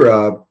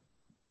Bartanura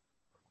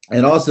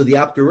and also the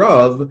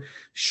Apterav,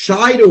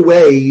 shied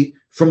away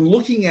from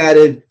looking at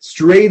it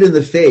straight in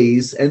the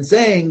face and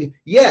saying,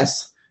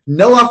 yes,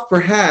 Noach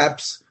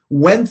perhaps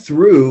went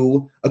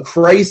through a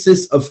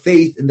crisis of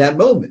faith in that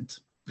moment.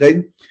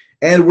 Okay?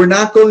 And we're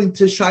not going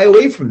to shy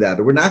away from that,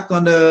 or we're not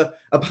going to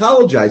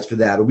apologize for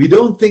that. Or we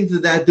don't think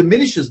that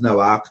diminishes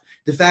Noach,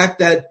 the fact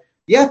that,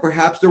 yeah,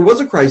 perhaps there was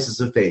a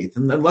crisis of faith,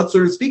 and let's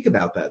sort of speak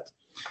about that.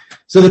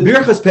 So the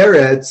Birchas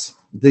Peretz,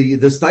 the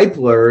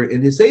Stipler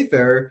in his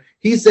Sefer,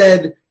 he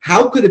said,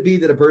 how could it be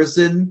that a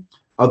person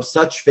of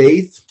such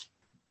faith,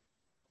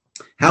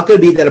 how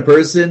could it be that a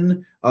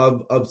person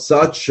of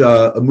such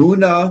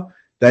emunah,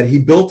 that he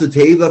built a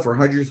teva for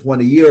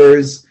 120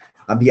 years,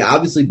 he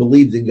obviously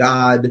believed in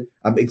God,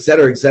 et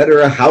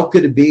cetera, how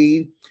could it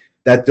be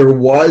that there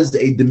was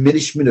a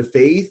diminishment of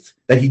faith,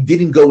 that he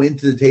didn't go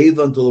into the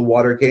teva until the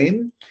water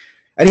came?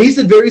 And he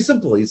said very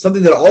simply,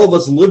 something that all of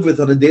us live with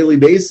on a daily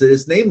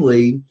basis,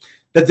 namely,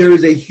 that there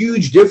is a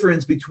huge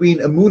difference between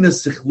emunah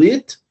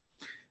sichlit,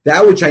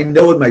 that which I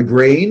know in my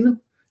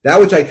brain, that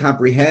which I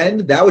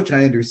comprehend, that which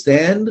I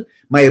understand,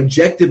 my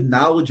objective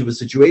knowledge of a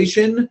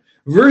situation,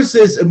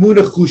 versus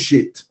emunah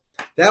chushit,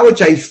 that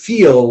which I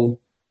feel.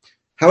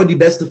 How would you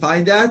best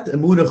define that?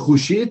 Emunah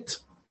chushit.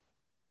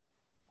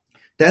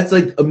 That's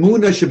like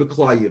emunah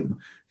shebeklayim,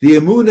 the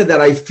emunah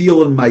that I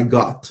feel in my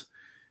gut.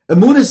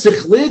 Emunah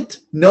sichlit,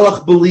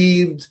 Noach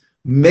believed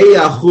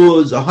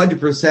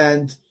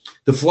 100%,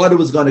 the flood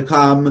was going to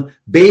come.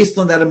 Based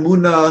on that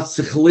emunah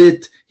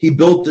sichlit, he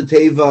built the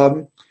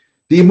teva.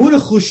 The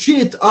emunah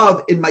chushit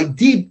of, in my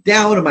deep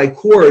down in my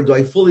core, do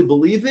I fully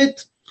believe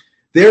it?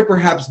 There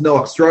perhaps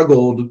Noach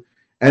struggled,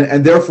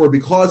 and therefore,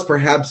 because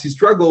perhaps he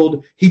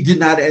struggled, he did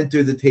not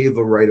enter the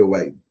teva right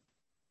away.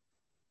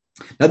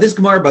 Now this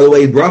Gemara, by the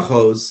way, in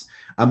Brachos,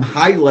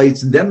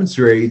 highlights and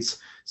demonstrates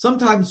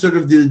sometimes sort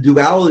of the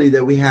duality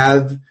that we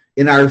have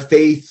in our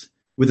faith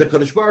with the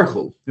Kadosh Baruch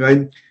Hu,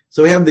 right?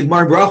 So we have the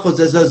Gemara in Brachos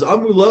that says,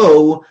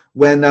 Amrulo,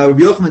 when Rabbi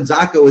Yochanan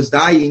Zaka was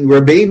dying,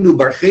 Rabbeinu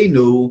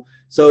Barchenu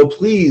So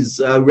please,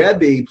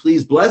 Rebbe,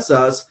 please bless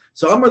us.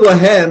 So Amar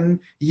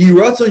Lahem,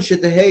 Yiratzon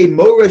Shetehei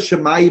Mora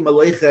Shemayim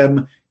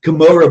Aleichem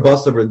Kamora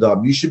Basav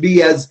Radam. You should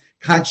be as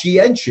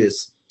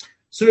conscientious,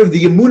 sort of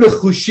the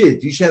Emunah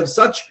Chushit. You should have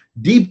such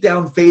deep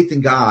down faith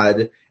in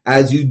God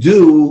as you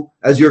do,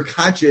 as you're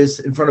conscious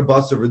in front of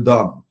Basav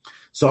Radam.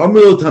 So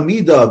Amrul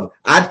Tamidav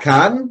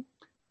Adkan,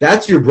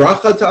 that's your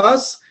bracha to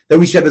us, that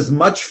we should have as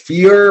much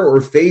fear or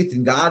faith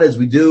in God as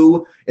we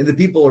do in the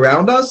people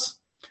around us.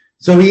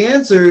 So he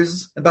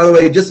answers, and by the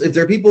way, just if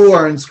there are people who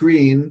are on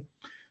screen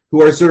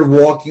who are sort of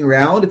walking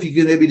around, if you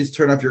could maybe just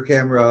turn off your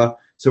camera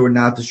so we're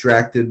not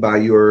distracted by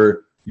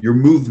your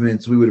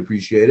movements, we would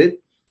appreciate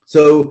it.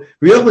 So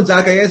Riyach Ben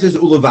Zakkai answers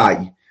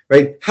Ulavai,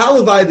 right?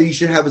 Halavai, that you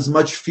should have as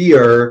much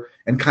fear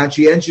and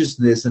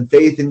conscientiousness and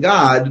faith in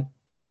God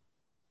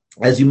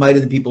as you might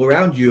in the people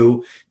around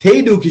you.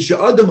 Teidu kisha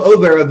adam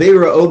over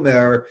aveira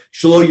omer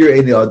shelo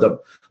yireini adam.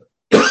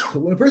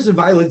 When a person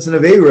violates an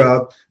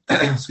aveira,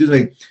 excuse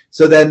me,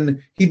 so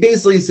then he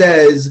basically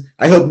says,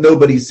 I hope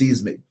nobody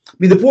sees me. I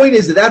mean, the point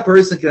is that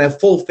person can have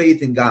full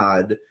faith in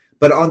God,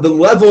 but on the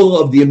level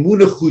of the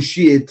emunah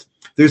chushit,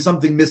 there's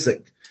something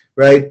missing,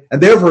 right?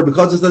 And therefore,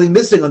 because there's something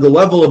missing on the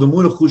level of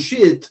emunah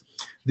chushit,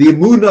 the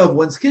emunah of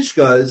one's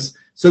kishkas,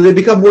 so they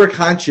become more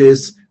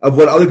conscious of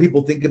what other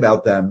people think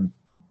about them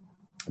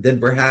than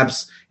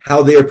perhaps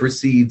how they are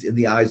perceived in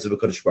the eyes of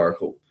HaKadosh Baruch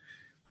Hu.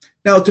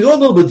 Now, to go a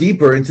little bit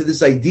deeper into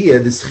this idea,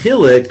 this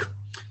chilik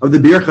of the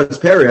Birchas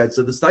Peretz,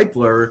 of the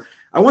Steipler,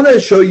 I want to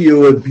show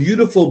you a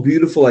beautiful,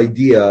 beautiful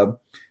idea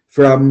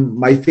from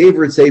my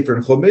favorite sefer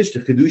in Chumash, the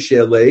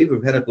Chidushei HaLev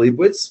of Henoch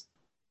Leibowitz.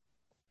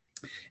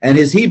 And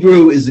his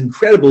Hebrew is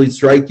incredibly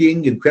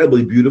striking,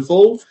 incredibly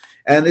beautiful,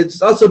 and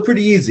it's also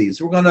pretty easy.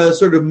 So we're going to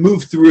sort of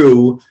move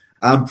through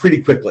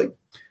pretty quickly.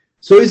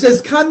 So he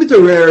says, Kan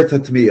mitorer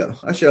tatmiya.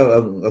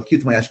 Actually, I'll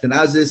keep my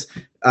Ashkenazis.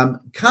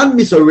 Kan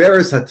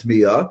misorer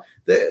tatmiya.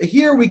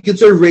 Here we can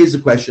sort of raise the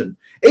question.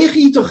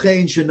 Echi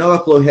tochein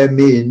shenoach lo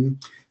hemin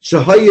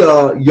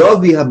shahaya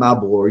yavi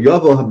hamabul or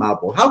yavo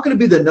hamabul. How can it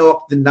be that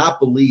Noach did not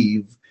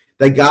believe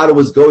that God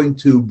was going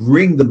to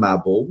bring the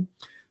mabul?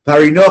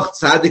 Parinoch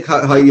tzadik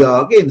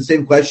haya. Again, the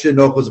same question.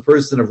 Noach was a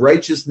person of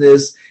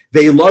righteousness.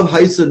 Ve'ilov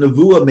haisa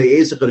nevuah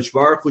me'ezech HaKadosh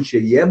Baruch Hu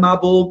sheyeh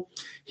mabul.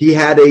 He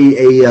had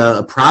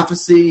a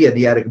prophecy, and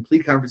he had a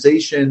complete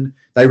conversation,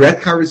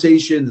 direct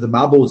conversation, that the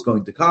Mabul was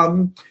going to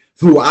come.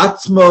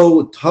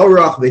 V'u'atzmo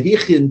tarach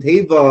v'hichin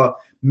teva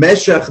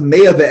meshach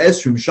mea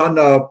ve'esrim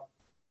shana.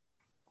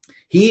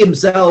 He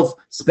himself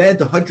spent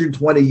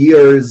 120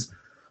 years,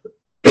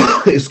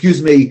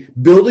 excuse me,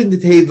 building the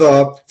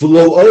teva.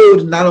 V'lo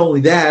od, not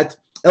only that,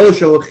 el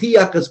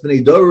shoachiachas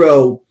b'nei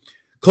doro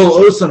kol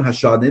osan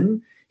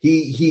hashanim.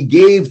 He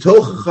gave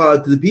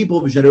tochacha to the people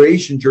of a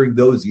generation during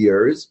those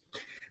years.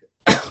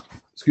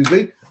 Excuse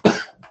me.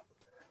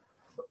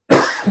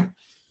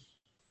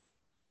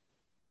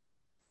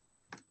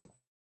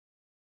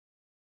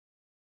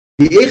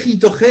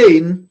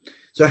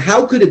 So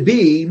how could it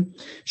be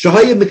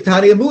Shahaya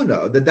Miktani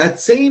Amuna, that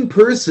same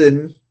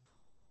person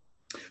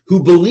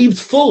who believed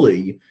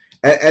fully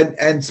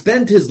and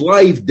spent his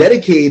life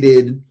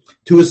dedicated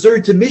to a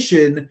certain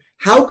mission,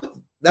 how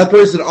could that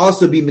person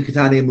also be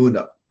Miktani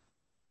Amuna?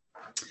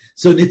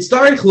 So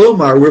Nitzarich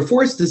Lomar, we're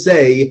forced to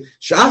say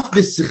Shaf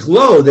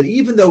B'Sichlo, that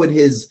even though in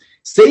his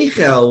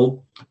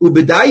Seichel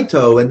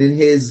Ubedaito and in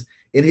his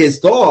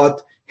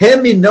thought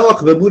Hem in Noach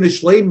V'Emunah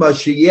Shleima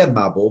Sheyeh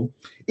Mabul,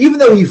 even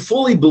though he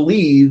fully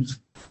believed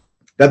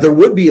that there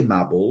would be a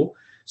Mabul,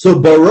 so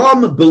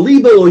Baram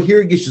Belibo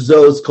Ohirgish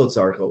Zos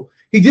Kotzarcho,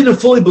 he didn't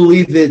fully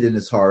believe it in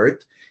his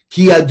heart.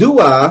 Ki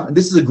Adua, and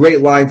this is a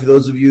great line for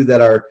those of you that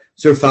are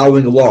sort of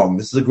following along.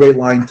 This is a great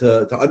line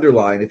to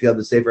underline if you have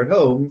the sefer at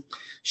home.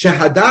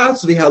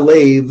 Shahadas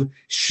v'halev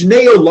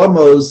shnei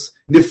olamos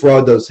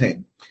nifrados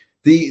hem.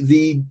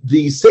 The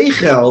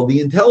seichel, the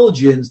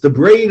intelligence, the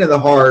brain and the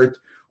heart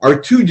are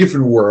two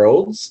different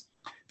worlds.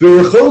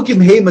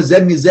 V'rechokim hem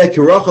azem mizeh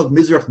kirachok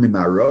mizrach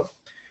mimara.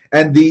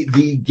 And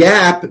the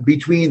gap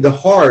between the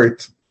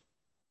heart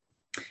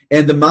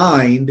and the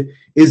mind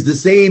is the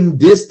same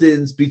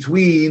distance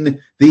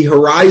between the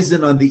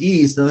horizon on the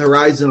east and the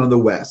horizon on the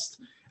west.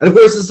 And of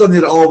course, it's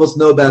something that all of us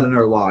know about in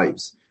our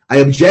lives.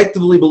 I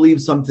objectively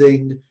believe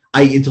something,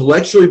 I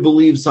intellectually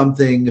believe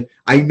something,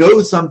 I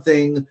know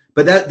something,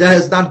 but that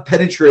has not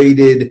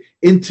penetrated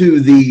into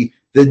the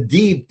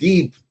deep,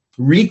 deep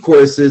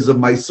recourses of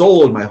my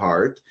soul and my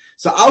heart.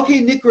 So,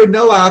 Alkei Nikra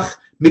Noach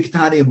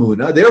Miktani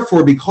Amuna,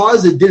 therefore,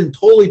 because it didn't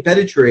totally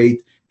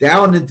penetrate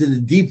down into the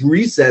deep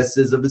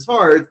recesses of his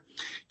heart,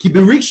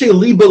 down into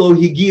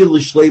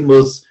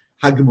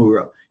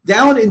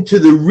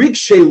the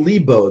Rikshe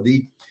Libo,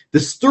 the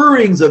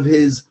stirrings of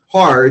his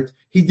heart,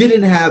 he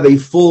didn't have a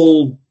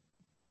full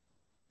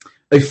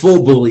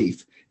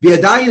belief. He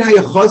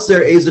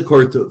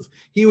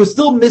was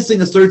still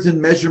missing a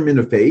certain measurement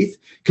of faith.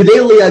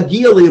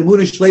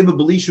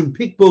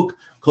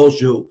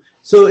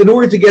 So in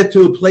order to get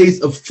to a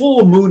place of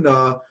full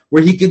Munah,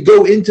 where he could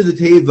go into the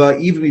Teva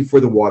even before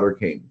the water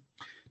came.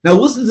 Now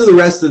listen to the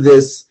rest of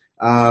this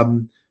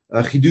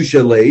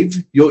Chidusha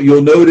Lev,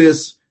 you'll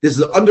notice this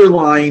is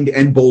underlined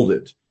and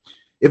bolded.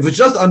 If it's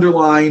just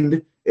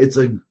underlined, it's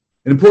an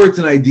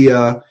important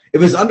idea.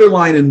 If it's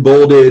underlined and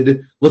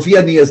bolded,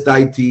 Lafia Nias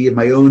Daiti, in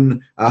my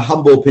own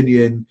humble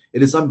opinion,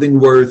 it is something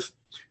worth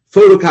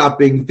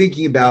photocopying,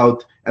 thinking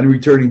about, and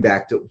returning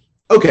back to.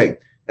 Okay,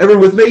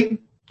 everyone with me?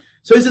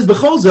 So he says,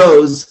 B'chol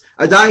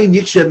adayin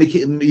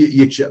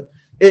yiksha.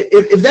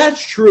 If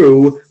that's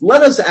true,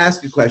 let us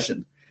ask a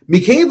question.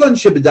 Mikevan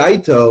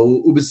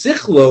shebedaito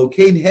ubesichlo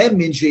kein hem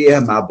min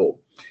sheyeh mabul.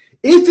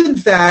 If in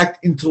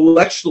fact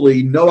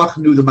intellectually Noach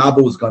knew the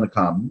Mabul was going to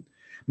come,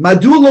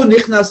 madulo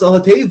nichnas al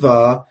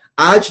hateva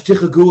ad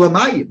shetichagu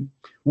hamayim.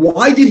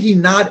 Why did he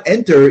not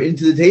enter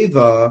into the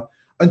teva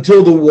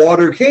until the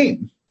water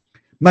came?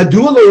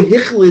 Madulo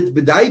hichlit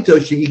bedaito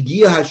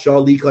shehigia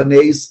hashal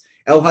likanes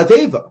el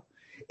hateva.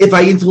 If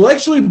I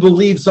intellectually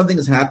believe something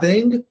is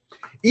happening,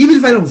 even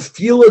if I don't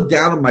feel it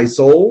down in my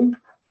soul.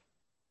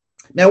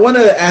 Now, I want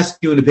to ask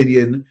you an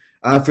opinion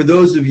for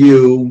those of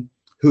you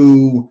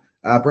who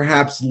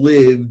perhaps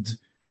lived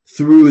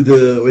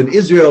in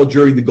Israel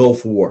during the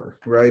Gulf War,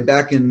 right,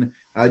 back in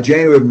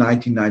January of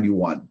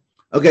 1991.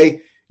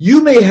 Okay,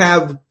 you may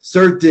have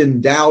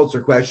certain doubts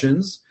or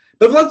questions,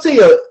 but let's say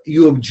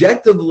you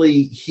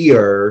objectively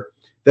hear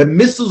that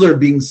missiles are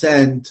being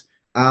sent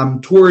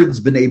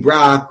towards Bnei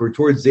Brak or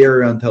towards the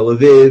area on Tel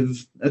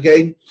Aviv,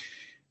 okay?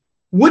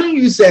 Wouldn't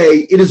you say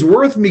it is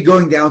worth me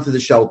going down to the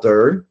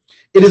shelter?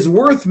 It is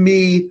worth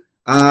me,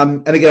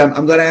 and again,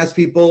 I'm going to ask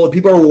people, if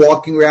people are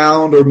walking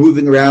around or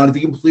moving around, if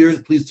you can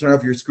please turn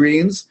off your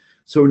screens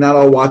so we're not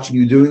all watching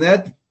you doing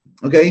that,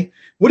 okay?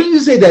 Wouldn't you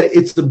say that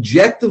it's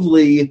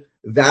objectively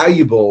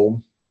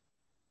valuable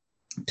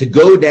to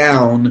go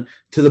down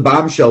to the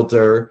bomb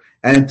shelter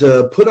and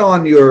to put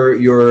on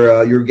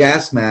your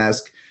gas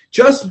mask,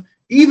 just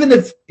even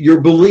if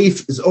your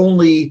belief is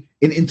only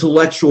an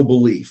intellectual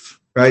belief,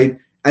 right?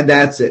 And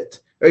that's it.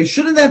 Right?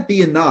 Shouldn't that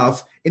be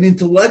enough? An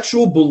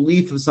intellectual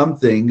belief of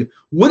something,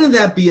 wouldn't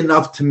that be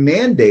enough to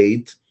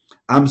mandate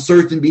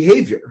certain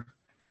behavior?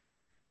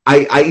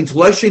 I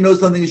intellectually know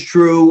something is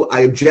true.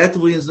 I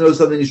objectively know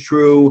something is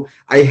true.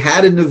 I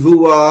had a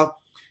nevuah.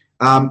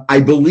 I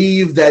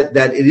believe that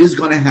it is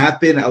going to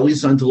happen, at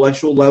least on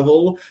intellectual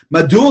level.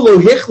 Madulo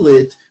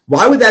hichlit,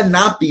 why would that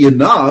not be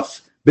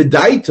enough?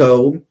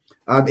 Bedaito,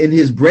 in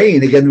his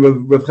brain, again,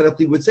 Rav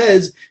Chanach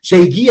says,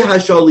 Sheigi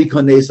hashali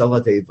kones al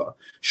hateva.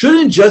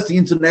 Shouldn't just the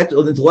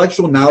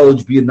intellectual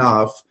knowledge be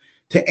enough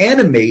to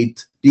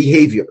animate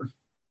behavior?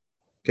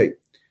 Okay.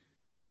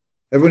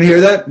 Everyone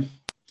hear that?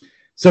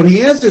 So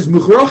he answers,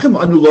 Muchrachim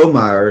anu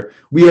lomar,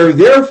 we are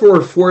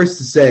therefore forced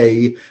to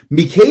say,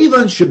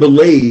 Mikevan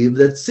shebelev,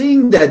 that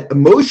seeing that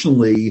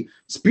emotionally,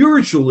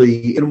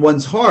 spiritually, in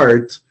one's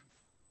heart,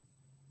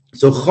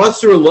 so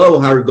chaser lo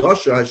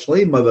hargasha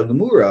shlema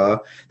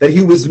v'gemura, that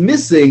he was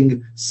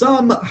missing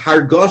some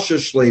hargasha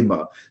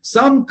shlema,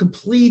 some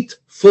complete,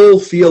 full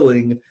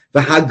feeling,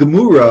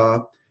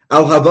 v'hagemura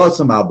al havas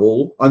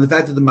mabul, on the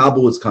fact that the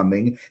mabul was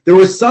coming. There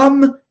was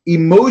some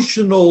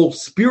emotional,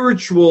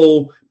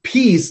 spiritual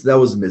piece that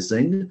was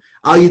missing.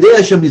 Al yidei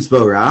Hashem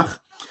yisborach,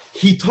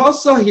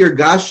 hitasa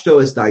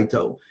hirgashto es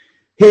daito.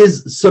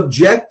 His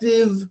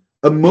subjective,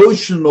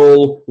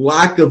 emotional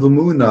lack of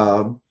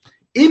emunah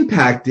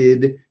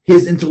impacted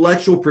his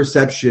intellectual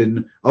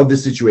perception of the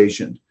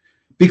situation.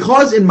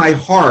 Because in my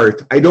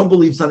heart, I don't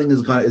believe something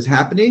is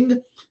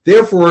happening,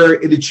 therefore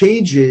it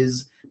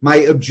changes my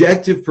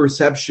objective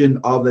perception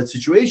of that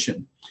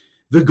situation.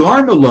 The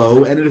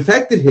garmalo, and it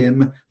affected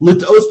him,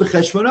 litos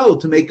b'cheshvono,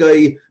 to make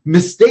a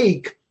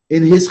mistake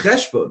in his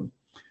cheshvon.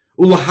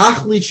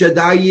 Ulahachli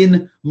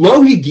shadayin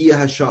lo higia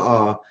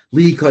hasha'a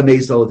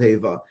liikanes al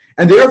teva.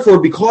 And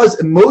therefore, because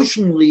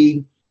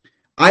emotionally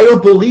I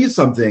don't believe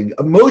something,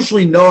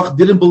 emotionally Noach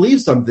didn't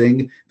believe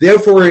something,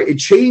 therefore it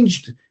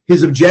changed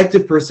his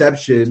objective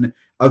perception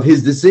of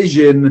his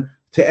decision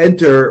to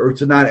enter or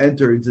to not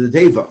enter into the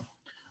teva.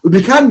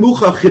 Ubikan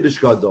mucha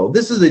chiddush gadol.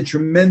 This is a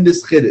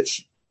tremendous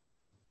chiddush.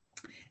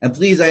 And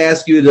please, I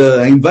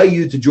invite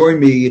you to join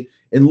me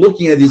in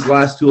looking at these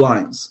last two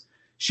lines.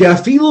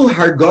 She'afilu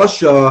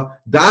hargasha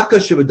daka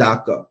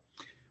shebadaka.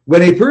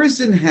 When a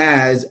person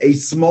has a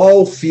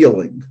small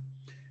feeling,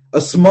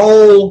 a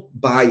small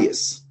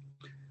bias,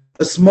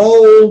 a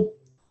small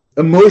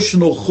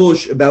emotional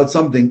chush about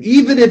something,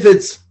 even if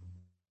it's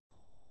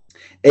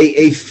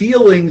a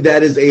feeling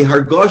that is a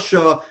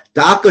hargasha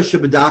daka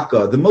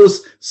shebadaka, the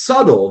most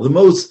subtle, the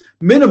most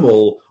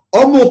minimal,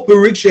 amok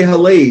berikshe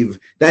halev,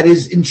 that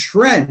is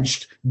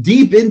entrenched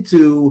deep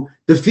into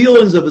the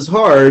feelings of his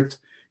heart,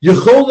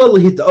 yechola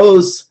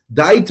lehitos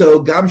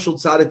daito gamshel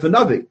tzadik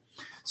v'navi.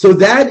 So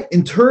that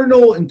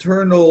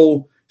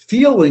internal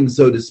feeling,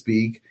 so to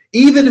speak,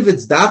 even if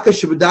it's daka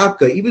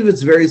shebadaka, even if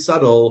it's very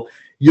subtle,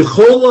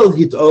 yechola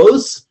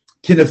lehitos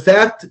can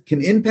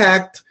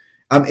impact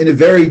in a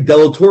very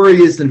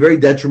deleterious and very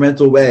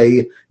detrimental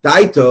way,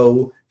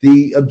 daito,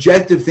 the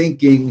objective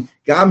thinking,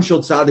 gamshel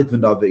tzadik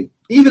v'navi,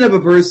 even of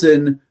a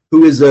person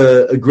who is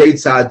a great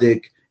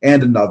tzaddik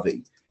and a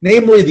navi.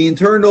 Namely, the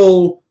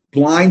internal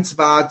blind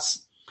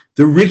spots,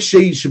 the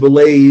rikshei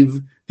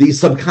shebelev, the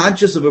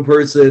subconscious of a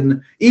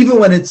person, even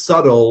when it's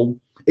subtle,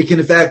 it can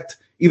affect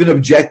even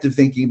objective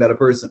thinking about a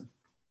person.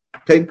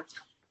 Okay?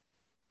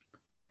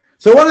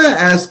 So I want to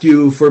ask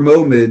you for a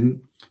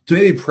moment to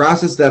maybe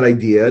process that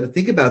idea, to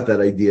think about that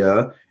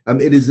idea.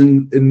 It is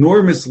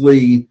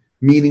enormously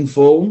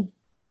meaningful.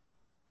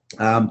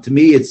 To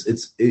me,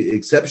 it's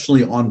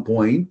exceptionally on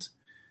point.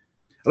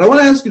 And I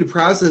want to ask you to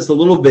process a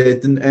little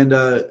bit, and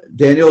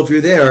Daniel, if you're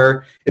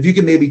there, if you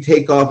can maybe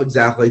take off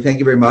exactly. Thank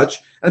you very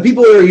much. And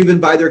people are even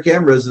by their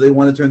cameras, so they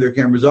want to turn their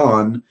cameras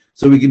on,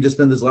 so we can just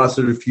spend this last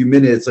sort of few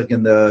minutes like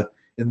in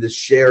this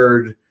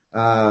shared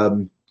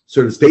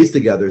sort of space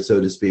together, so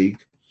to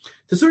speak,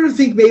 to sort of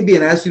think maybe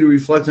and ask you to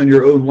reflect on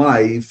your own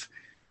life.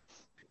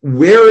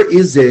 Where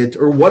is it,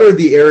 or what are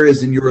the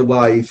areas in your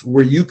life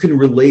where you can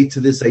relate to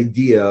this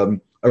idea of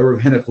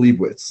Rav Henoch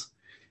Leibowitz?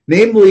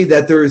 Namely,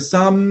 that there is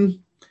some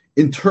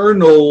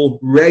internal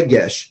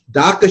regesh,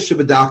 daka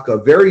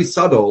shebadaka, very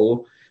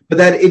subtle, but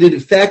that it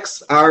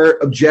affects our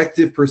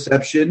objective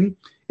perception.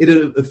 It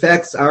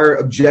affects our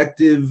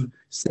objective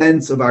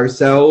sense of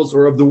ourselves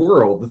or of the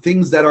world, the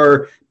things that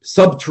are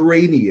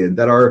subterranean,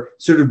 that are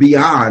sort of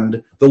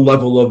beyond the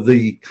level of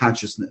the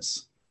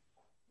consciousness.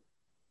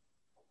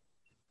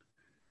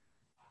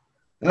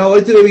 And I'd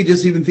like to maybe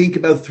just even think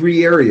about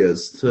three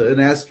areas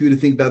and ask you to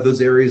think about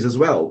those areas as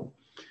well.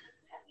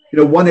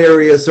 One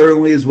area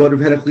certainly is what Rav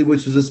Henoch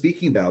Leibowitz was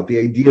speaking about, the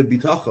idea of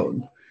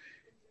bitachon.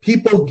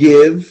 People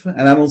give,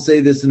 and I don't say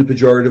this in a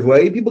pejorative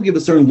way, people give a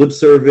certain lip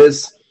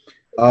service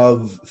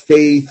of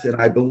faith,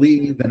 and I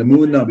believe, and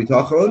emunah,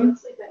 bitachon.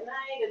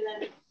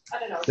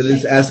 That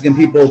is asking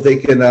people if they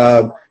can,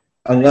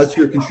 unless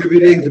you're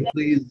contributing, to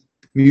please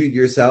mute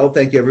yourself.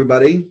 Thank you,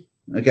 everybody.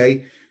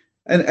 Okay.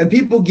 And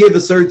people give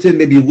a certain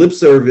maybe lip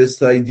service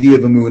to the idea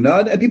of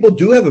emunah, and people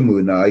do have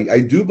emunah.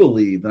 I do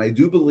believe, and I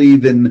do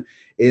believe in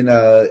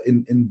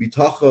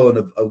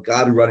bitachon of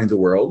God running the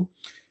world.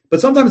 But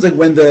sometimes, like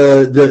when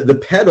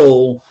the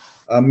pedal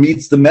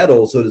meets the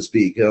metal, so to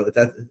speak,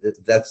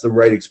 if that's the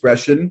right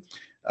expression,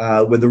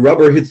 when the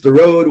rubber hits the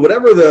road,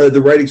 whatever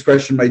the right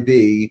expression might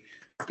be,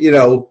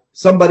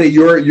 somebody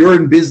you're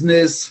in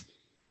business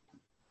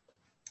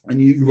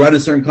and you run a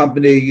certain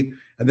company.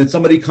 And then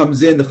somebody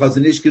comes in, the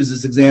Chazon Ish gives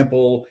this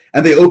example,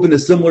 and they open a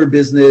similar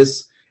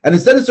business. And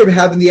instead of sort of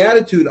having the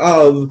attitude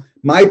of,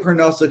 my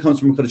parnasa comes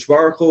from Kadosh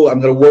Baruch Hu,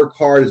 I'm going to work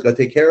hard, I've got to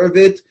take care of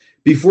it,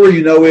 before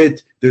you know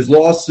it, there's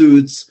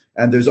lawsuits,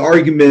 and there's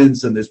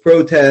arguments, and there's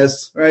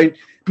protests, right?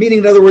 Meaning,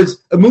 in other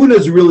words, emunah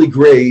is really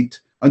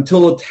great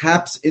until it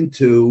taps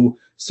into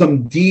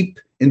some deep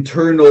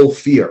internal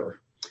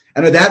fear.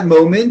 And at that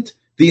moment,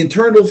 the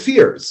internal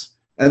fears,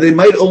 and they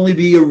might only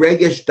be a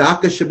regesh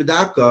daka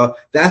shebadaka,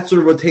 that's sort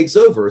of what takes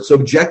over. So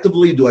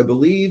objectively, do I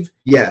believe?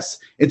 Yes.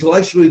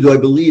 Intellectually, do I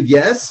believe?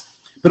 Yes.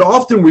 But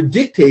often we're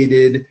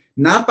dictated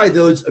not by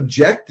those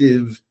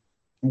objective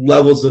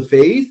levels of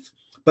faith,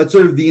 but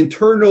sort of the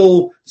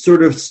internal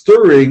sort of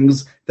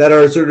stirrings that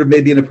are sort of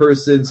maybe in a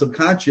person's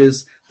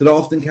subconscious that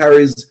often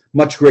carries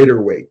much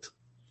greater weight.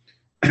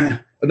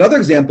 Another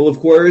example, of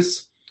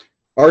course,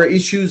 are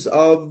issues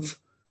of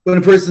when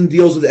a person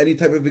deals with any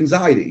type of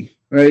anxiety,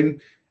 right?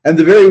 And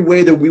the very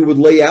way that we would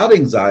lay out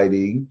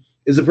anxiety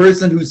is a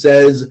person who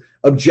says,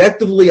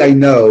 objectively, I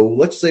know,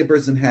 let's say a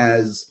person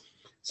has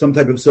some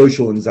type of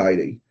social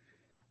anxiety.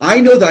 I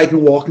know that I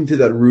can walk into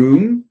that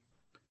room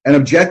and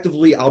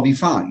objectively I'll be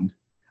fine.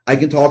 I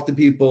can talk to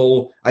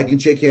people. I can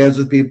shake hands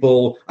with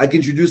people. I can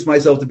introduce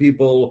myself to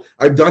people.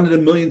 I've done it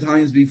a million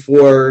times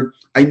before.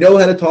 I know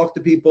how to talk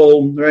to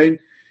people, right?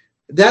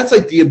 That's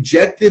like the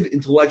objective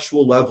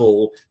intellectual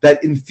level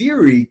that in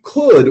theory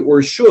could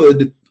or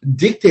should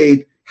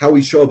dictate how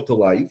we show up to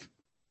life.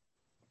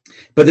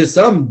 But there's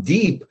some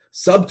deep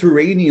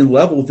subterranean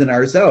level within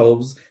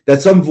ourselves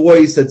that some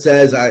voice that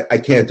says, I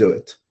can't do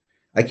it.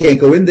 I can't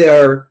go in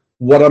there.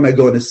 What am I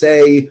going to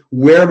say?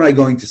 Where am I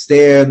going to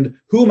stand?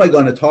 Who am I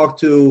going to talk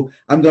to?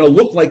 I'm going to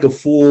look like a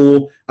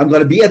fool. I'm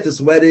going to be at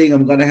this wedding.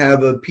 I'm going to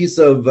have a piece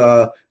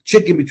of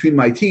chicken between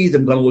my teeth.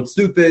 I'm going to look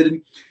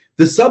stupid.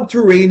 The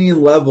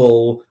subterranean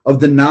level of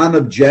the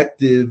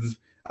non-objective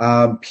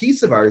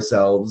piece of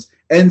ourselves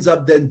ends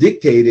up then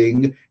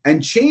dictating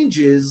and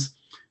changes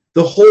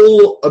the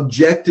whole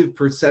objective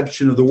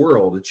perception of the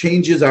world. It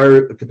changes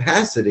our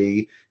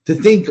capacity to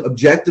think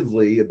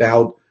objectively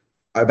about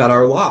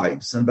our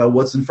lives and about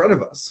what's in front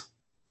of us.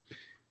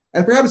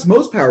 And perhaps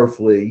most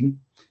powerfully,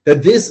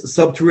 that this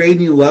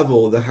subterranean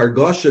level, the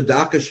Hargasha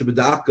Daka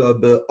Shabadaka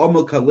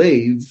Be'amok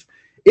Halev,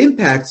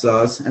 impacts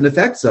us and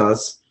affects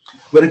us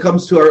when it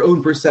comes to our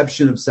own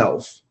perception of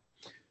self.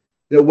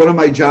 One of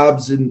my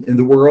jobs in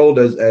the world,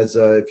 as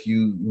if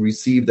you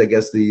received, I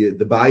guess, the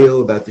bio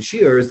about the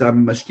Shir, is that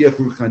I'm a Mashgiach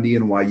Ruchani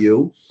in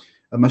YU.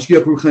 A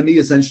Mashgiach Ruchani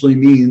essentially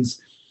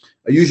means,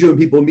 usually when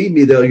people meet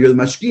me, they'll hear the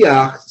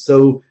Mashgiach,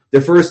 so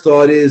their first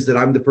thought is that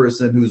I'm the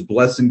person who's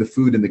blessing the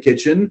food in the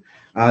kitchen.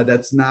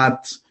 That's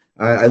not,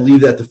 I leave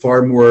that to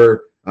far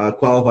more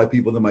qualified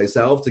people than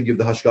myself to give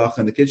the hashgacha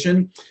in the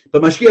kitchen.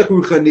 But Mashgiach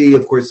Ruchani,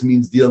 of course,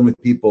 means dealing with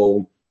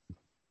people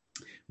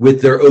with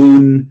their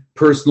own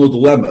personal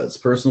dilemmas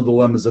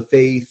of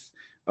faith,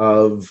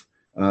 of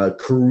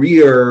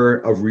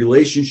career, of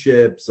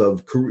relationships,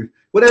 of career,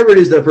 whatever it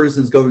is that a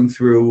person is going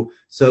through.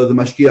 So the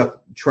Mashgiach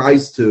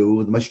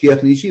in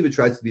Yeshiva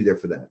tries to be there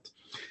for that.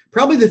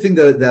 Probably the thing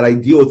that I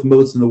deal with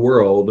most in the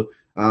world,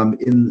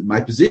 in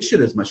my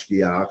position as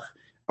Mashgiach,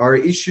 are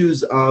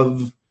issues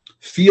of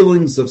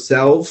feelings of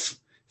self,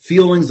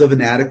 feelings of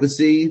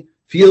inadequacy,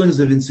 feelings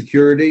of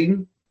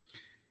insecurity.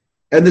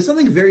 And there's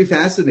something very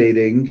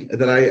fascinating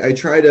that I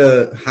try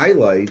to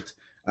highlight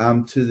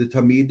to the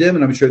Talmidim,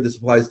 and I'm sure this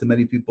applies to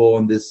many people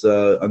on this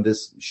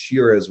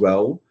shiur as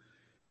well.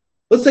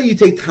 Let's say you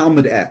take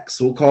Talmud X,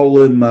 we'll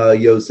call him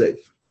Yosef.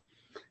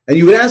 And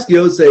you would ask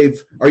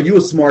Yosef, are you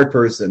a smart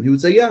person? He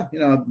would say, yeah,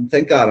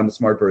 thank God I'm a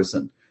smart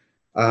person.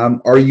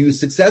 Are you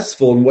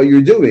successful in what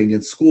you're doing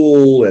in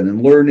school and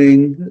in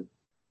learning?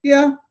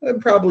 Yeah, I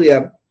probably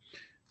am.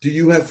 Do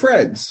you have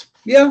friends?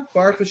 Yeah,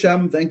 Baruch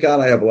Hashem, thank God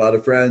I have a lot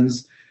of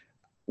friends.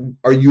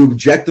 Are you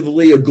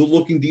objectively a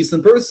good-looking,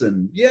 decent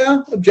person?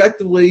 Yeah,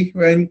 objectively,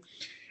 right?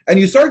 And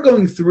you start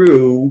going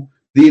through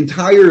the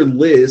entire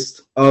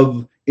list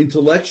of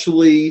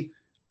intellectually,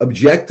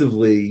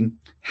 objectively,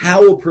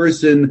 how a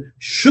person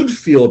should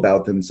feel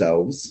about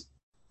themselves.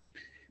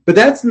 But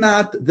that's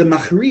not the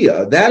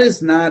machriya. That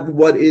is not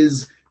what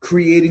is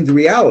creating the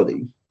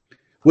reality.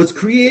 What's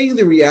creating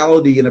the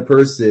reality in a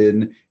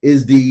person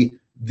is the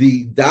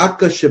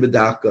daka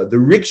shebedaka, the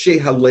rikshe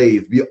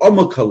halev, the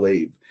omak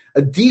halev,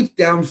 a deep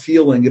down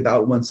feeling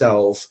about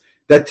oneself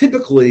that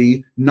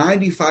typically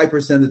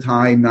 95% of the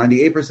time,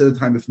 98% of the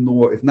time,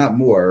 if not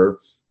more,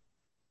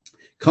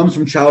 comes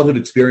from childhood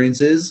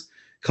experiences,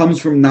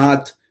 comes from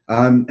not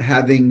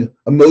having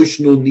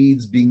emotional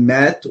needs being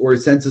met, or a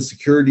sense of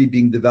security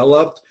being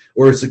developed,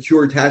 or a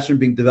secure attachment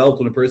being developed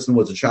when a person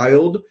was a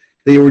child.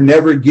 They were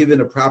never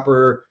given a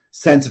proper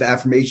sense of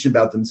affirmation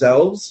about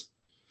themselves.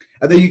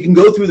 And then you can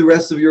go through the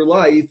rest of your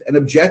life and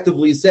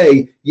objectively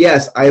say,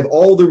 yes, I have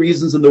all the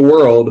reasons in the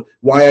world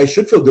why I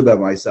should feel good about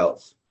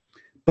myself.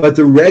 But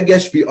the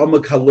regesh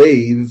b'omak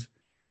halev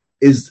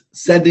is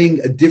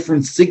sending a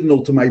different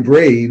signal to my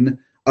brain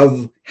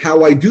of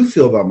how I do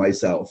feel about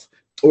myself,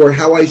 or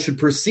how I should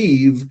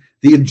perceive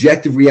the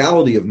objective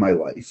reality of my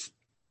life.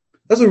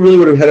 That's really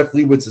what Hidduch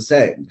Leibowitz is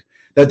saying,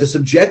 that the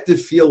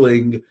subjective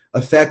feeling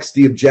affects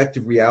the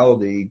objective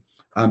reality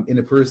in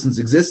a person's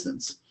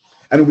existence.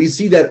 And we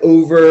see that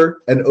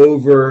over and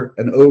over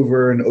and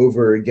over and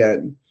over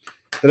again,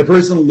 that a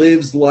person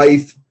lives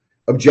life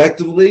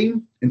objectively,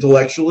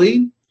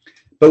 intellectually,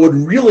 but what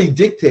really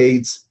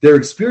dictates their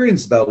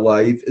experience about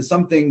life is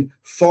something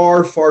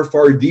far, far,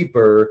 far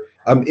deeper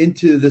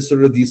into the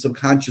sort of the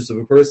subconscious of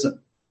a person.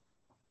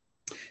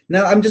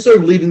 Now, I'm just sort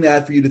of leaving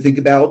that for you to think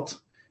about.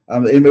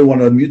 Anybody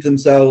want to unmute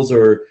themselves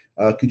or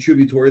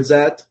contribute towards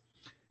that?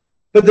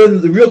 But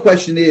then the real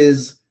question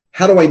is,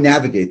 how do I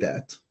navigate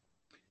that?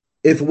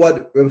 If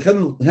what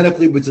Hidduch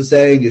Leibowitz is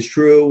saying is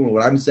true, or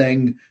what I'm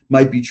saying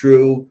might be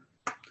true,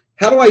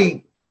 how do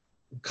I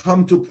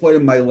come to a point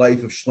in my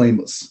life of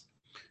shleimus,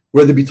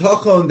 where the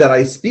bitachon that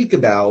I speak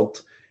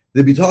about,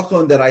 the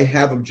bitachon that I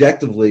have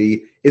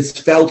objectively, is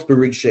felt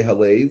b'rikshe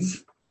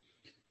halev.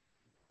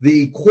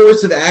 The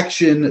course of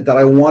action that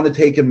I want to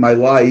take in my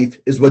life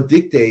is what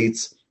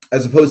dictates,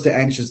 as opposed to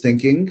anxious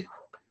thinking.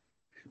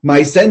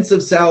 My sense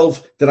of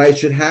self that I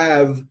should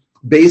have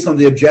based on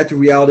the objective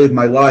reality of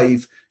my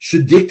life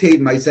should dictate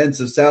my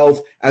sense of self,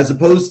 as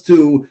opposed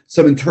to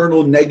some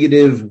internal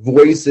negative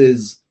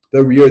voices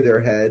that rear their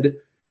head.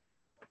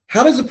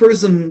 How does a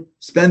person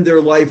spend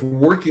their life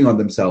working on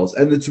themselves?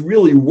 And it's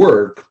really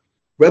work,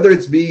 whether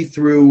it's be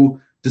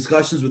through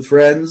discussions with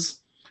friends,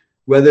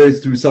 whether it's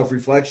through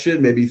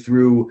self-reflection, maybe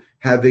through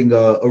having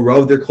a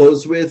rav they're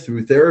close with,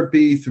 through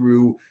therapy,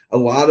 through a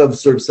lot of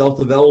sort of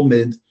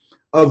self-development,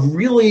 of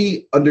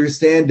really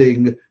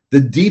understanding the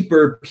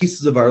deeper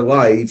pieces of our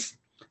life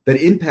that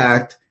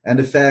impact and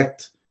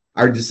affect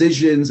our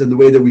decisions and the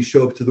way that we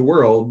show up to the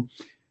world.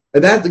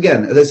 And that,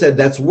 again, as I said,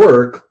 that's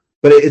work,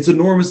 but it's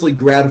enormously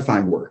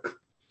gratifying work.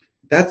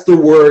 That's the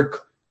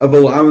work of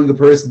allowing a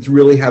person to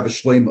really have a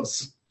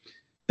shleimus,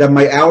 that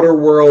my outer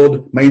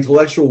world, my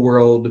intellectual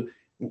world,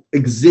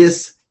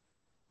 exists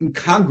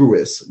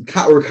congruous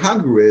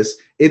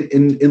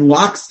in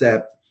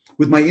lockstep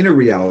with my inner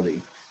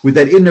reality, with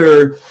that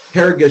inner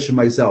hergesh of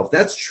myself.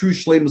 That's true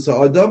shleimus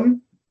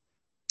ha'adam.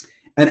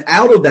 And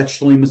out of that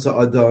shleimus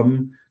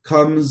ha'adam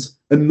comes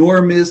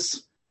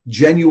enormous,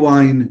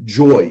 genuine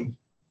joy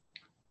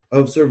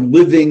of sort of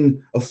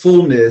living a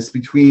fullness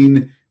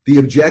between the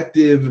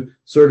objective,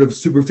 sort of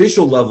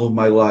superficial level of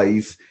my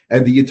life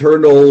and the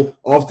eternal,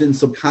 often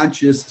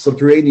subconscious,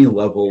 subterranean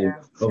level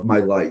of my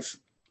life.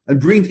 And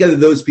bringing together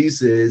those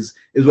pieces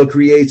is what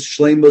creates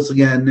shleimus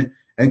again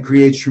and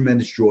creates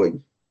tremendous joy.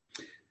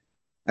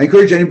 I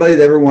encourage anybody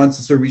that ever wants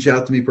to sort of reach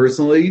out to me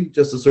personally,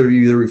 just to sort of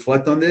either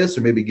reflect on this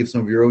or maybe give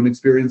some of your own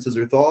experiences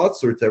or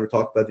thoughts, or to ever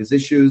talk about these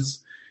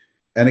issues.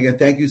 And again,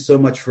 thank you so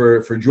much for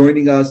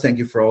joining us. Thank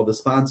you for all the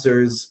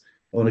sponsors.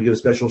 I want to give a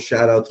special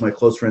shout out to my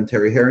close friend,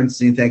 Terry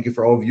Herenstein. Thank you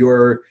for all of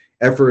your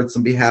efforts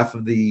on behalf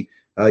of the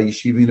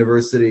Yeshiva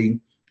University,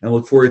 and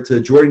look forward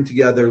to joining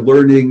together,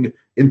 learning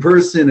in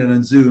person and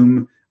on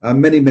Zoom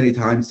many, many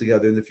times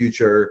together in the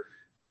future.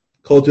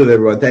 Kol tov,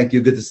 everyone. Thank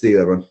you. Good to see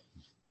you, everyone.